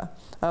Bucha.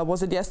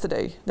 Was it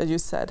yesterday that you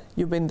said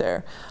you've been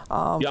there?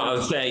 Yeah, I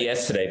was there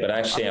yesterday, but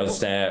actually I was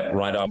there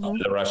right after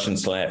the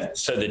Russians left.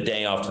 So the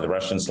day after the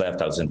Russians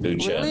left, I was in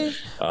Bucha. Really?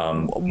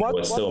 What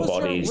was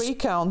bodies. Your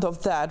recount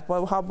of that?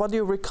 What do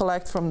you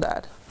recollect from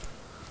that?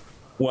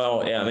 Well,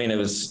 yeah, I mean,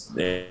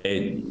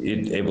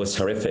 it was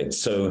horrific.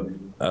 So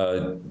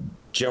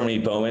Jeremy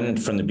Bowen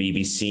from the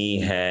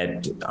BBC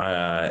had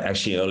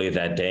actually earlier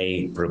that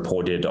day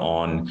reported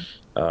on,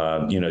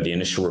 the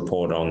initial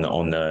report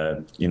on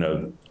the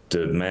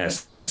the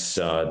mass.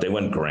 They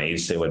weren't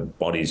graves; they were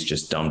bodies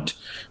just dumped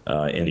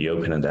in the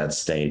open at that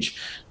stage.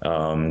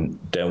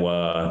 There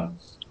were.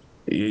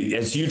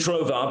 As you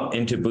drove up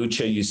into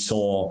Bucha, you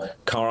saw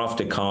car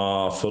after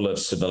car full of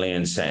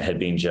civilians that had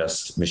been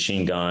just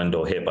machine gunned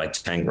or hit by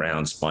tank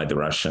rounds by the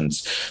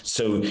Russians.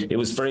 So it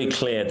was very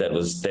clear that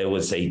there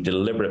was a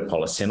deliberate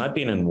policy. And I've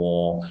been in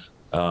war,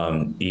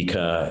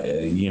 Ika,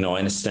 I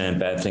understand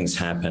bad things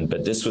happen,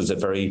 but this was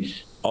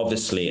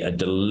obviously a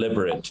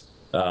deliberate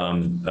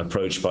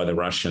approach by the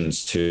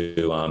Russians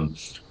to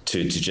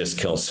just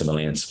kill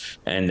civilians.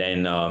 And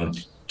then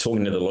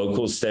talking to the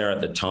locals there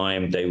at the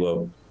time, they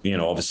were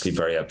obviously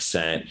very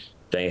upset.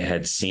 They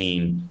had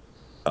seen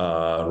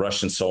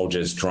Russian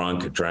soldiers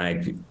drunk,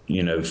 drag,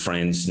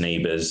 friends,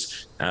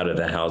 neighbors out of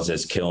their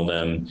houses, kill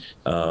them.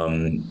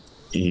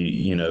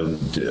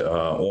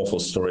 Awful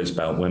stories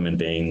about women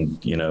being,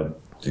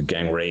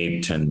 gang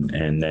raped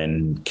and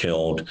then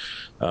killed.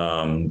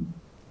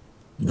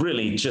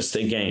 Really, just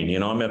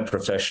again, I'm a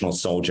professional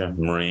soldier,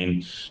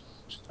 Marine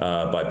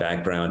by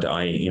background.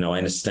 I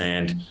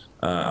understand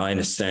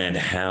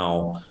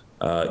how.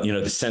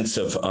 The sense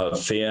of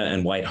fear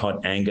and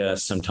white-hot anger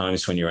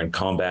sometimes when you're in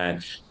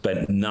combat,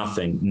 but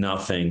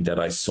nothing that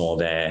I saw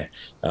there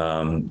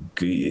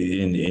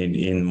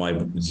in my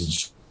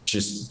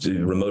just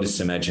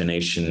remotest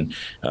imagination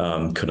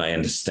could I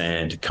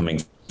understand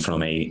coming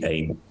from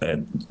a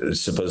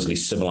supposedly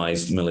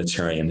civilized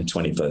military in the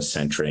 21st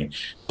century.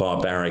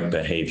 Barbaric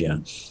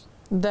behavior.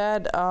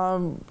 That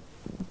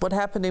what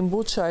happened in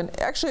Bucha, and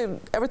actually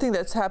everything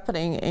that's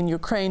happening in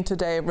Ukraine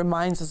today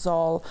reminds us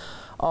all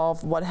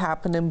of what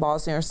happened in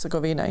Bosnia and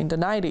Herzegovina in the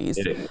 90s.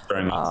 It is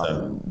very much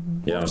so.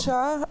 Yeah.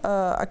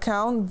 Bucha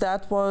account,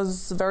 that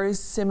was very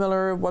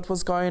similar what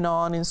was going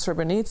on in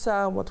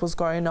Srebrenica, what was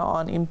going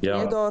on in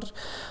Prijedor,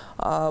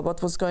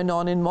 what was going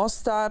on in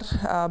Mostar.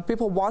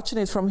 People watching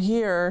it from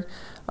here,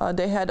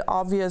 they had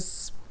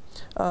obvious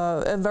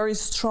very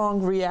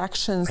strong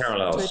reactions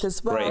parallels. to it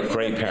as well.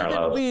 Great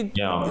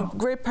parallels.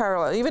 Great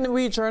parallel. Even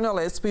we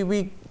journalists,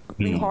 we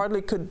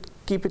hardly could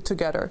keep it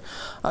together,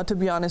 to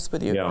be honest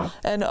with you. Yeah.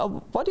 And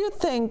what do you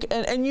think,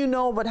 and you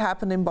know what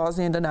happened in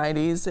Bosnia in the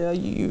 90s,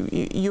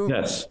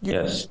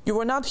 you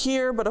were not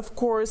here, but of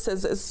course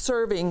as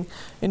serving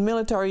in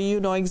military, you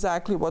know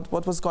exactly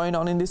what was going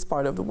on in this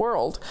part of the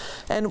world.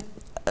 And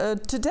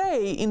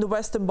today in the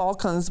Western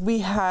Balkans, we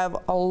have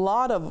a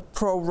lot of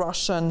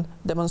pro-Russian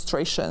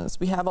demonstrations.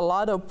 We have a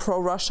lot of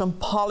pro-Russian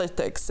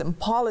politics and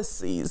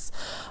policies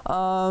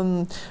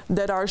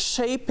that are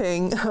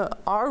shaping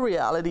our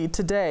reality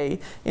today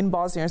in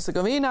Bosnia and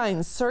Herzegovina,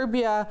 in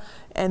Serbia,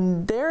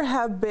 and there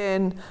have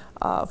been,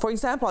 for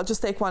example, I'll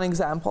just take one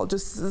example,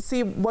 just to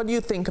see what you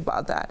think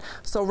about that.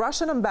 So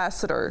Russian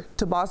ambassador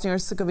to Bosnia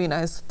and Herzegovina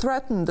has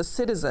threatened the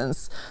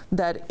citizens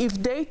that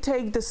if they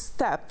take the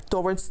step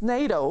towards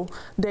NATO,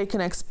 they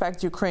can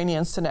expect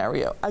Ukrainian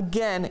scenario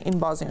again in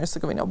Bosnia and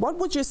Herzegovina. What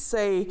would you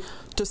say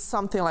to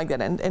something like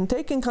that? And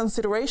take in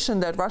consideration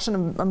that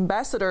Russian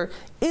ambassador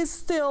is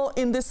still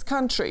in this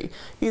country.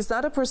 He's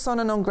not a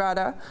persona non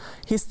grata.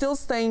 He's still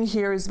staying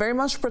here. He's very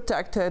much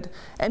protected.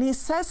 And he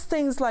says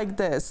things like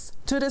this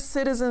to the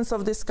citizens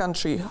of this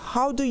country.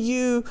 What do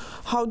you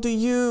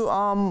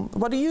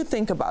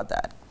think about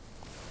that?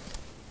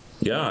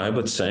 Yeah, I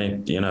would say,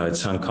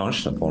 it's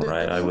unconscionable,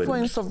 right? I would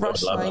love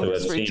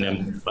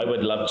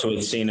to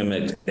have seen him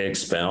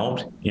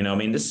expelled.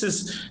 This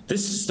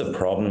is the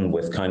problem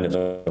with kind of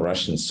the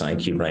Russian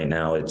psyche right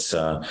now. It's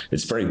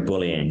very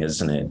bullying,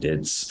 isn't it?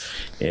 It's,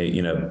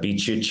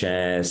 beat your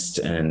chest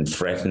and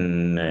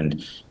threaten,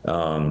 and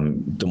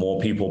the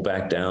more people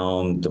back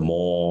down, the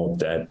more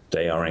that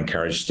they are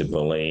encouraged to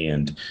bully.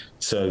 And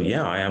so,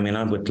 yeah,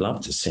 I would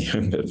love to see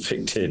him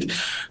evicted,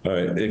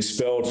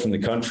 expelled from the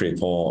country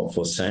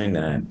for saying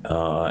that.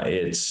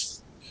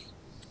 It's,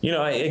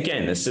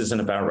 again, this isn't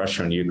about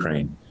Russia and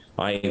Ukraine.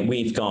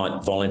 We've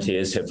got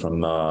volunteers here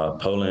from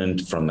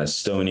Poland, from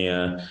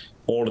Estonia.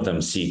 All of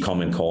them see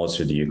common cause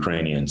with the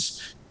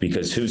Ukrainians,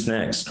 because who's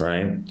next,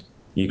 right?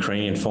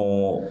 Ukrainian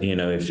fall,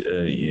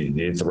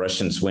 if the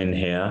Russians win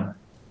here,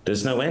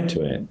 there's no end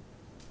to it.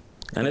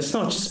 And it's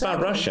not just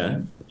about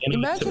Russia.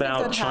 It's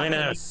about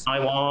China,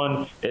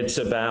 Taiwan. It's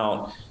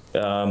about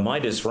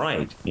might is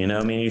right.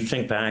 You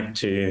think back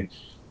to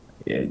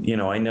you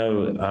know, I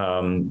know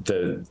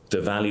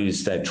the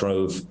values that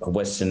drove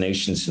Western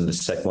nations in the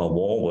Second World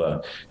War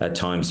were at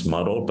times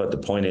muddled, but the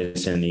point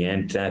is, in the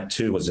end, that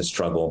too was a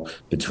struggle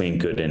between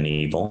good and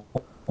evil,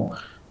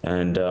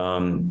 and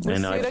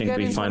I think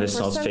we find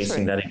ourselves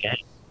facing that again.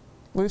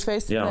 We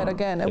face that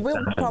again, and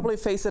we'll probably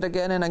face it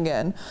again and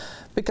again,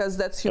 because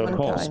that's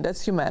humankind,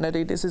 that's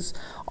humanity. This is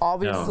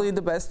obviously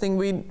the best thing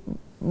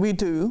we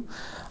do,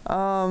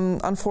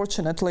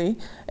 unfortunately.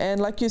 And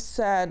like you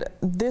said,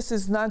 this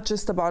is not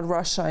just about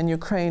Russia and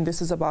Ukraine.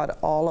 This is about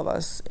all of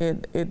us.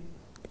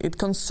 It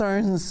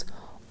concerns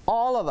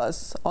all of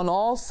us on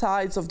all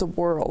sides of the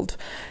world.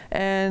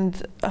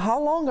 And how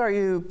long are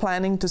you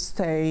planning to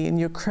stay in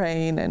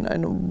Ukraine,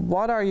 and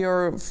what are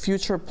your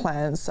future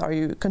plans? Are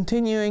you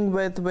continuing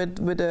with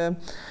the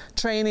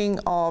training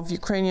of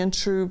Ukrainian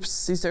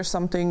troops? Is there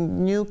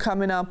something new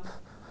coming up?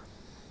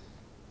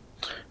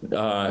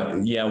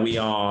 Yeah, we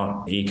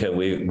are, Ika.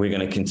 We're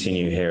going to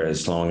continue here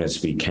as long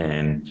as we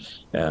can,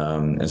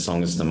 as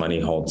long as the money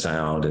holds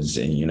out, as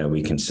you know,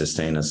 we can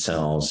sustain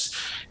ourselves.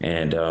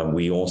 And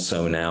we also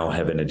now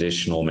have an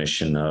additional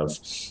mission of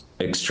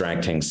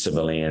extracting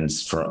civilians,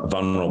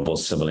 vulnerable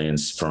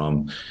civilians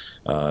from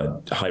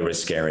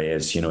high-risk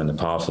areas, you know, in the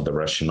path of the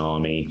Russian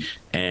army.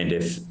 And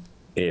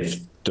if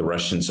the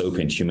Russians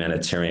opened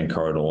humanitarian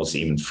corridors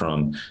even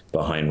from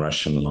behind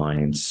Russian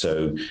lines.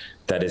 So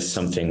that is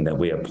something that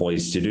we are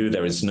poised to do.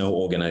 There is no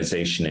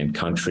organization in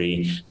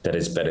country that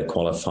is better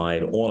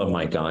qualified. All of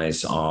my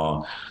guys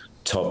are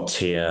top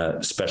tier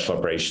special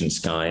operations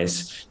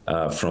guys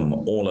from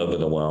all over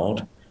the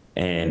world.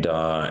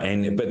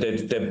 But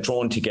they're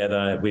drawn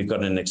together. We've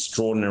got an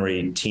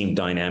extraordinary team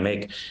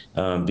dynamic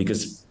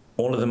because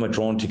all of them are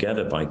drawn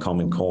together by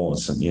common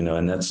cause, you know,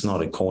 and that's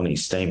not a corny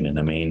statement.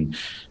 I mean,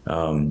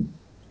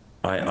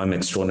 I'm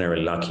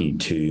extraordinarily lucky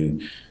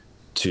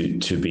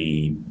to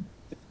be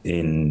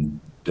in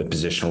the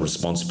position of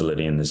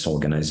responsibility in this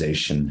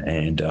organization,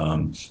 and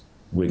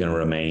we're going to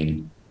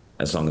remain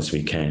as long as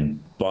we can.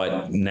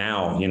 But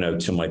now, you know,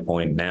 to my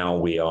point, now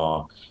we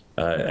are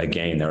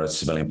again, there are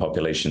civilian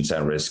populations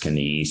at risk in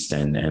the east,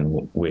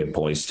 and we're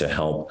poised to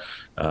help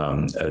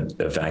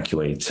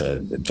evacuate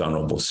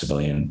vulnerable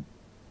civilians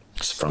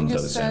from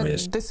those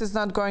areas. This is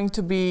not going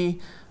to be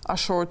a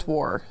short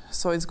war,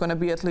 so it's going to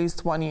be at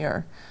least 1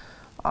 year.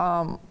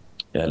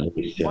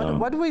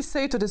 What do we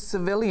say to the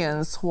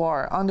civilians who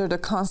are under the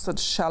constant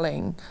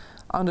shelling,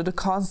 under the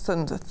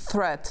constant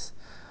threat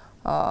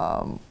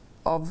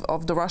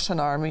of the Russian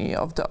army,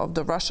 of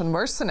the Russian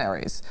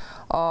mercenaries,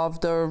 of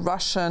the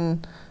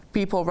Russian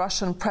people,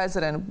 Russian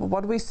president?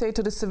 What do we say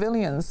to the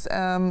civilians?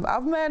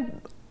 I've met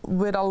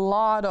with a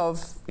lot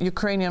of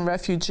Ukrainian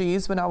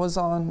refugees when I was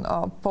on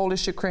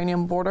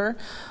Polish-Ukrainian border.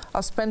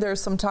 I spent there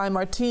some time,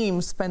 our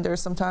team spent there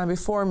some time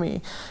before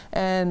me,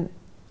 and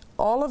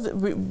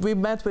we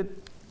met with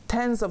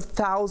tens of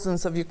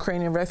thousands of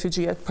Ukrainian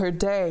refugees per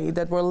day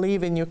that were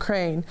leaving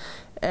Ukraine,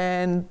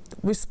 and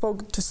we spoke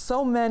to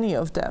so many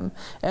of them,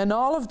 and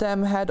all of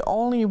them had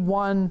only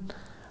one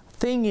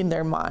thing in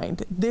their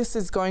mind: this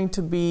is going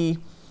to be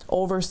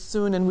over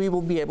soon and we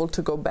will be able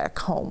to go back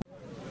home.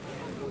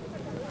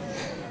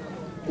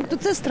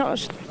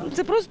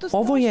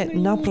 Ovo je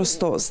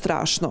naprosto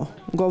strašno,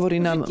 govori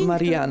nam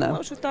Marijana.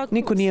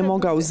 Niko nije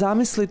mogao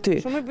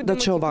zamisliti da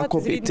će ovako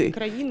biti.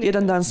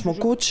 Jedan dan smo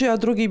kući, a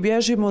drugi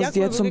bježimo s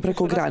djecom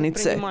preko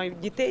granice.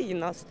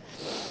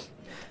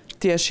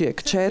 Tješi je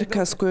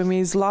kćerka s kojom je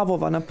iz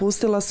lavova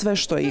napustila sve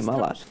što je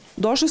imala.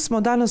 Došli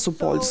smo danas u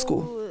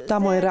Poljsku.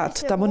 Tamo je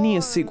rat, tamo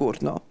nije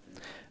sigurno.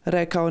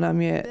 Rekao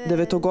nam je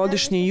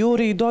 9-godišnji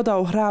Juri i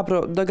dodao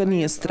hrabro da ga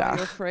nije strah.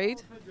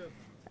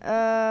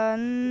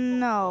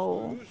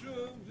 No.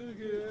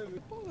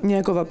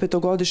 Njegova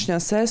 5-godišnja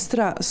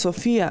sestra,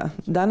 Sofija,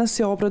 danas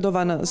je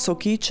obradovana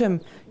sokićem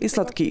i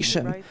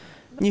slatkišem.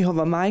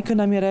 Njihova majka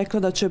nam je rekla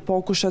da će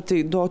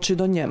pokušati doći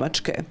do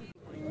Njemačke.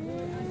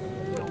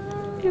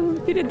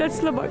 Передать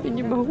словами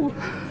не могу.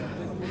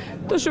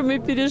 То, что мы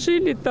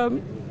пережили там,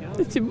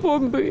 эти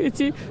бомбы,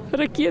 эти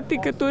ракеты,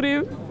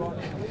 которые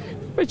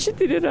по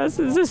 4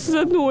 раза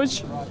за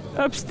ночь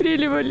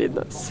обстреливали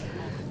нас.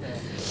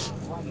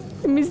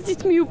 Мы с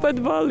детьми у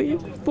подвалы,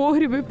 в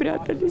погребы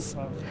прятались.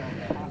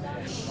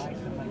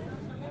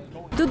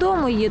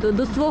 Додому їду,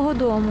 до свого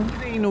дому.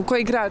 U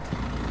koji grad?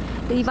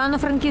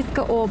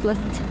 Ivano-Frankivska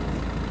oblast.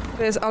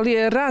 Ali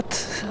je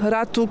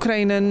rat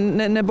Ukrajine,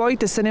 ne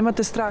bojite se,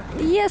 nemate strah?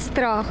 Є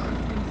страх,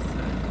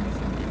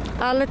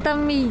 але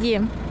там ми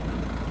є.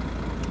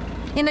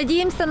 І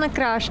надіємося на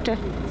краще.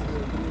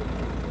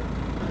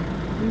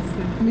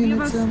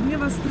 Є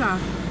вас страх?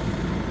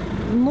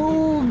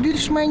 Ну,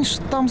 більш-менш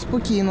там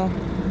спокійно.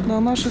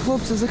 Наші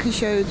хлопці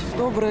захищають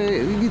добре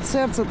від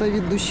серця та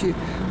від душі.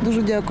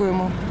 Дуже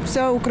дякуємо.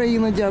 Вся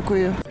Україна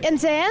дякує. In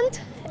the end,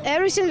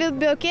 everything will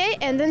be okay,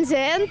 and in the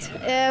end,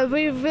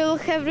 we will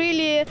have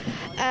really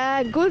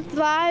good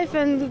life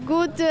and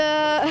good,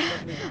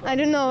 I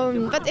don't know,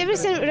 but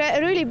everything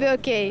really be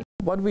okay.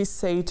 What we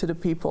say to the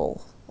people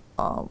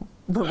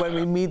when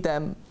we meet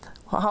them,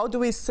 How do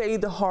we say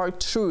the hard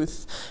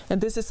truth?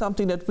 And this is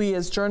something that we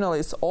as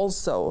journalists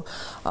also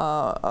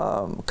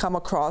come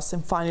across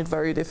and find it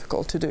very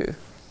difficult to do.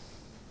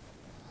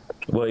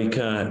 Well, you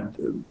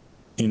can't,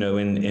 you know,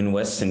 in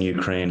Western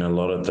Ukraine, a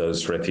lot of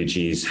those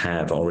refugees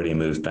have already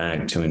moved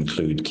back, to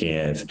include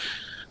Kiev.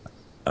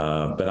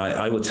 But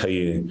I will tell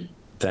you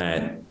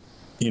that,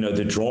 you know,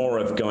 the draw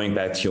of going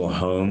back to your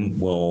home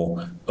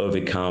will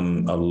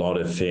overcome a lot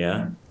of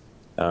fear.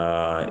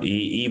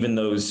 Even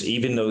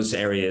those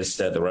areas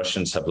that the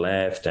Russians have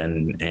left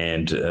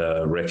and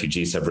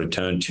refugees have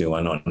returned to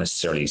are not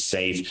necessarily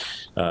safe.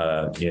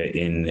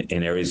 In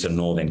areas of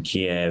northern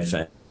Kiev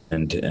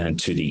and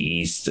to the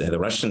east, the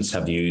Russians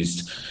have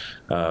used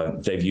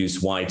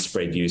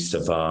widespread use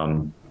of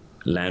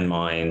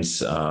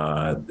landmines,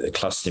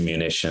 cluster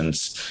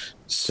munitions.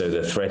 So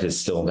the threat is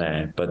still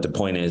there. But the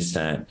point is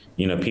that,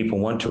 you know, people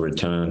want to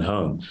return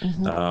home.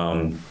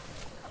 Mm-hmm.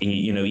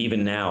 You know,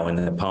 even now in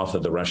the path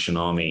of the Russian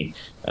army,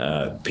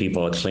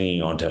 people are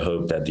clinging on to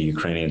hope that the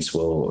Ukrainian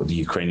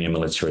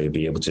military will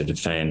be able to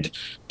defend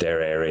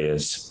their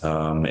areas.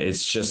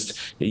 It's just,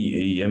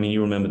 I mean,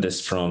 you remember this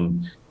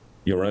from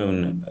your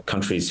own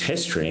country's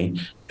history.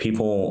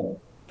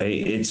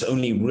 It's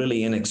only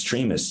really in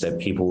extremis that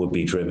people will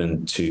be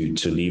driven to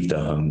leave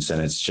their homes.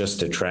 And it's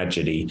just a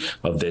tragedy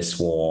of this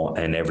war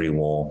and every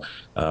war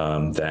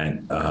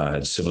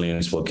that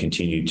civilians will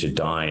continue to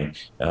die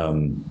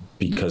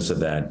because of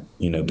that,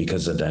 you know,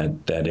 because of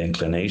that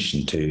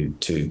inclination to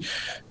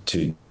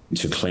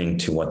cling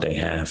to what they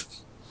have.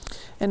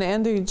 And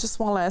Andy, just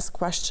one last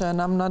question.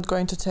 I'm not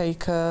going to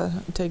take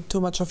too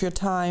much of your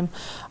time.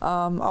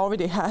 I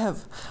already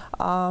have.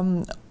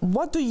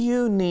 What do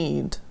you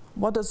need?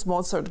 What does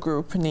Mozart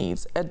Group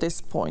needs at this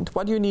point?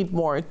 What do you need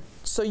more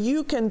so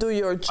you can do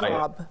your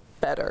job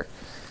better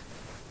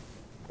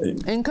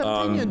and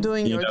continue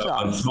doing your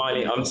job? I'm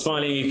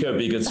smiling, Ika,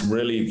 because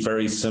really,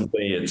 very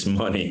simply, it's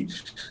money.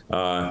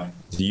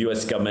 The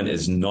U.S. government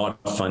is not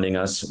funding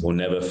us, will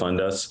never fund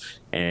us.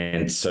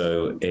 And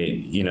so,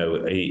 you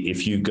know,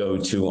 if you go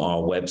to our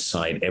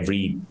website,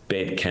 every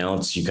bit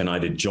counts. You can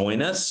either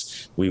join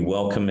us. We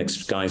welcome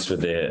guys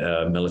with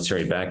their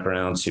military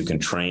backgrounds who can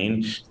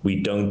train.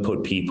 We don't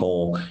put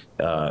people,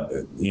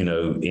 you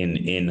know,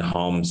 in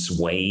harm's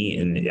way.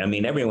 And I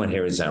mean, everyone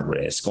here is at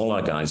risk. All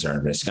our guys are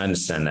at risk. I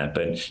understand that.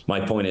 But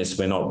my point is,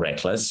 we're not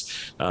reckless.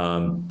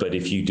 But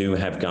if you do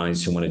have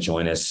guys who want to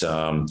join us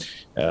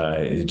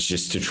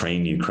just to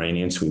train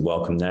Ukrainians, we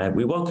welcome that.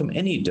 We welcome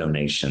any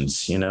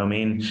donations. You know, I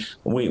mean,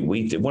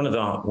 one of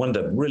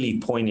the really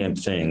poignant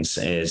things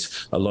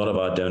is a lot of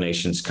our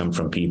donations come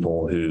from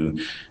people who,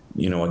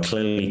 you know,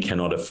 clearly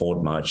cannot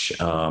afford much.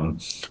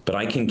 But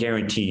I can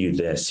guarantee you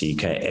this,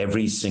 Ika,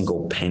 every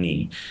single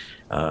penny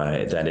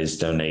that is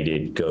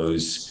donated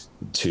goes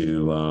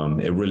to,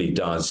 it really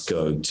does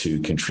go to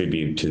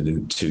contribute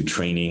to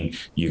training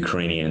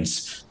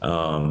Ukrainians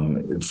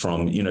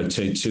from, you know,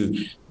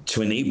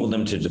 to enable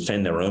them to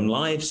defend their own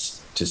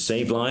lives, to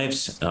save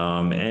lives,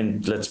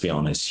 and let's be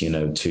honest, you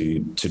know, to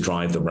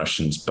drive the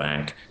Russians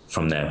back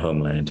from their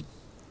homeland.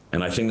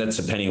 And I think that's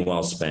a penny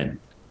well spent,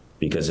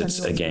 because it's,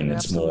 again,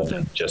 it's more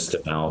than just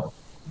about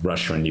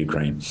Russia and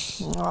Ukraine.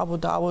 I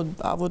would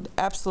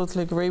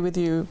absolutely agree with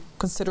you,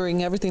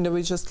 considering everything that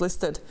we just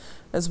listed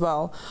as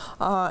well.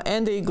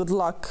 Andy, good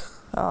luck.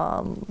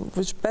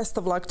 Best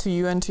of luck to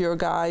you and to your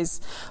guys.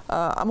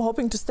 I'm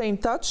hoping to stay in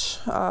touch.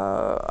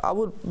 I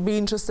would be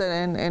interested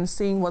in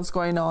seeing what's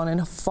going on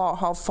and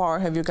how far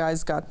have you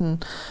guys gotten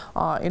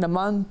in a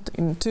month,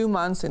 in 2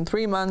 months, in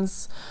 3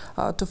 months,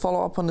 to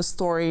follow up on the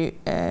story.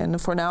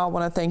 And for now, I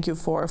want to thank you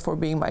for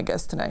being my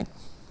guest tonight.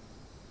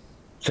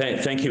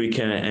 Thank you,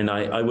 Ika. And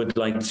I would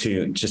like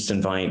to just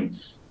invite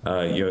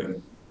your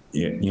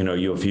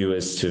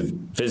viewers to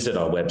visit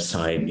our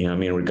website. You know, I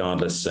mean,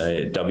 regardless,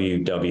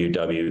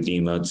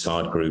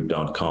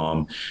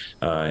 www.themozartgroup.com,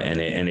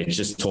 and it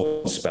just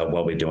talks about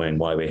what we're doing,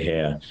 why we're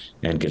here,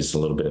 and gives a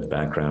little bit of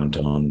background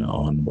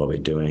on what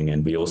we're doing.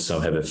 And we also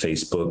have a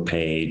Facebook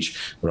page.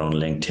 We're on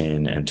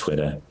LinkedIn and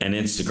Twitter and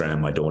Instagram,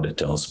 my daughter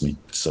tells me.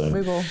 So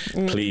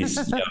please,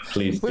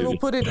 please we will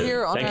put it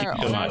here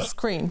on our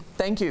screen.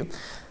 Thank you.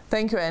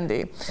 Thank you,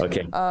 Andy.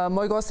 Okay.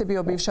 Moj gost je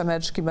bio bivši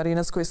američki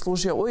marinac koji je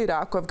služio u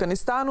Iraku,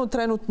 Afganistanu.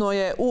 Trenutno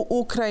je u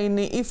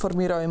Ukrajini i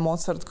formirao je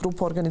Mozart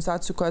grupu,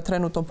 organizaciju koja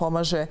trenutno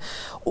pomaže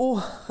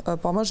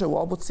u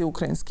obuci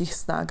ukrajinskih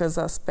snaga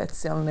za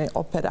specijalne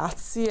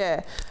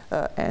operacije.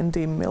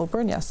 Andy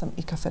Milburn, ja sam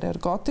Ika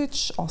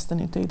Ferrer-Gotić.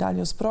 Ostanite i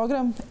dalje uz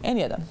program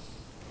N1.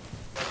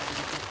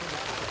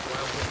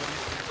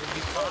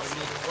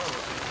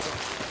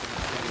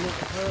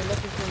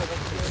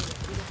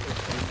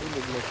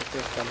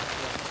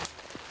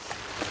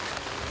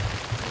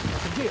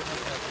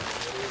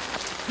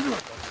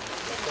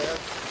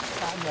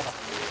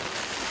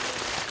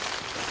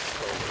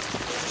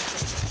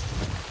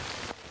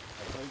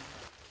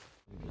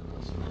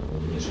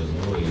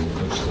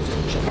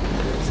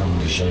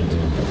 Захищаєте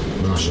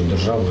нашу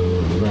державу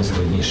в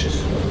найскладніші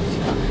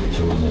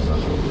сьогодні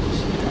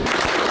знаходитися.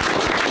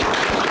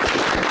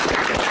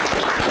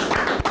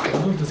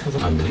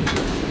 Андрій,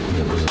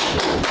 дякую за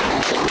це.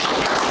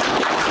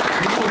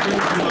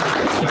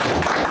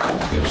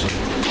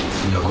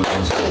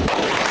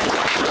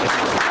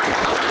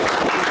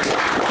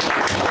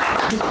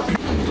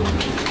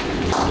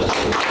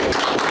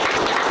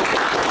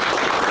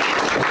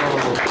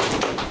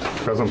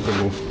 разом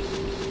прибув.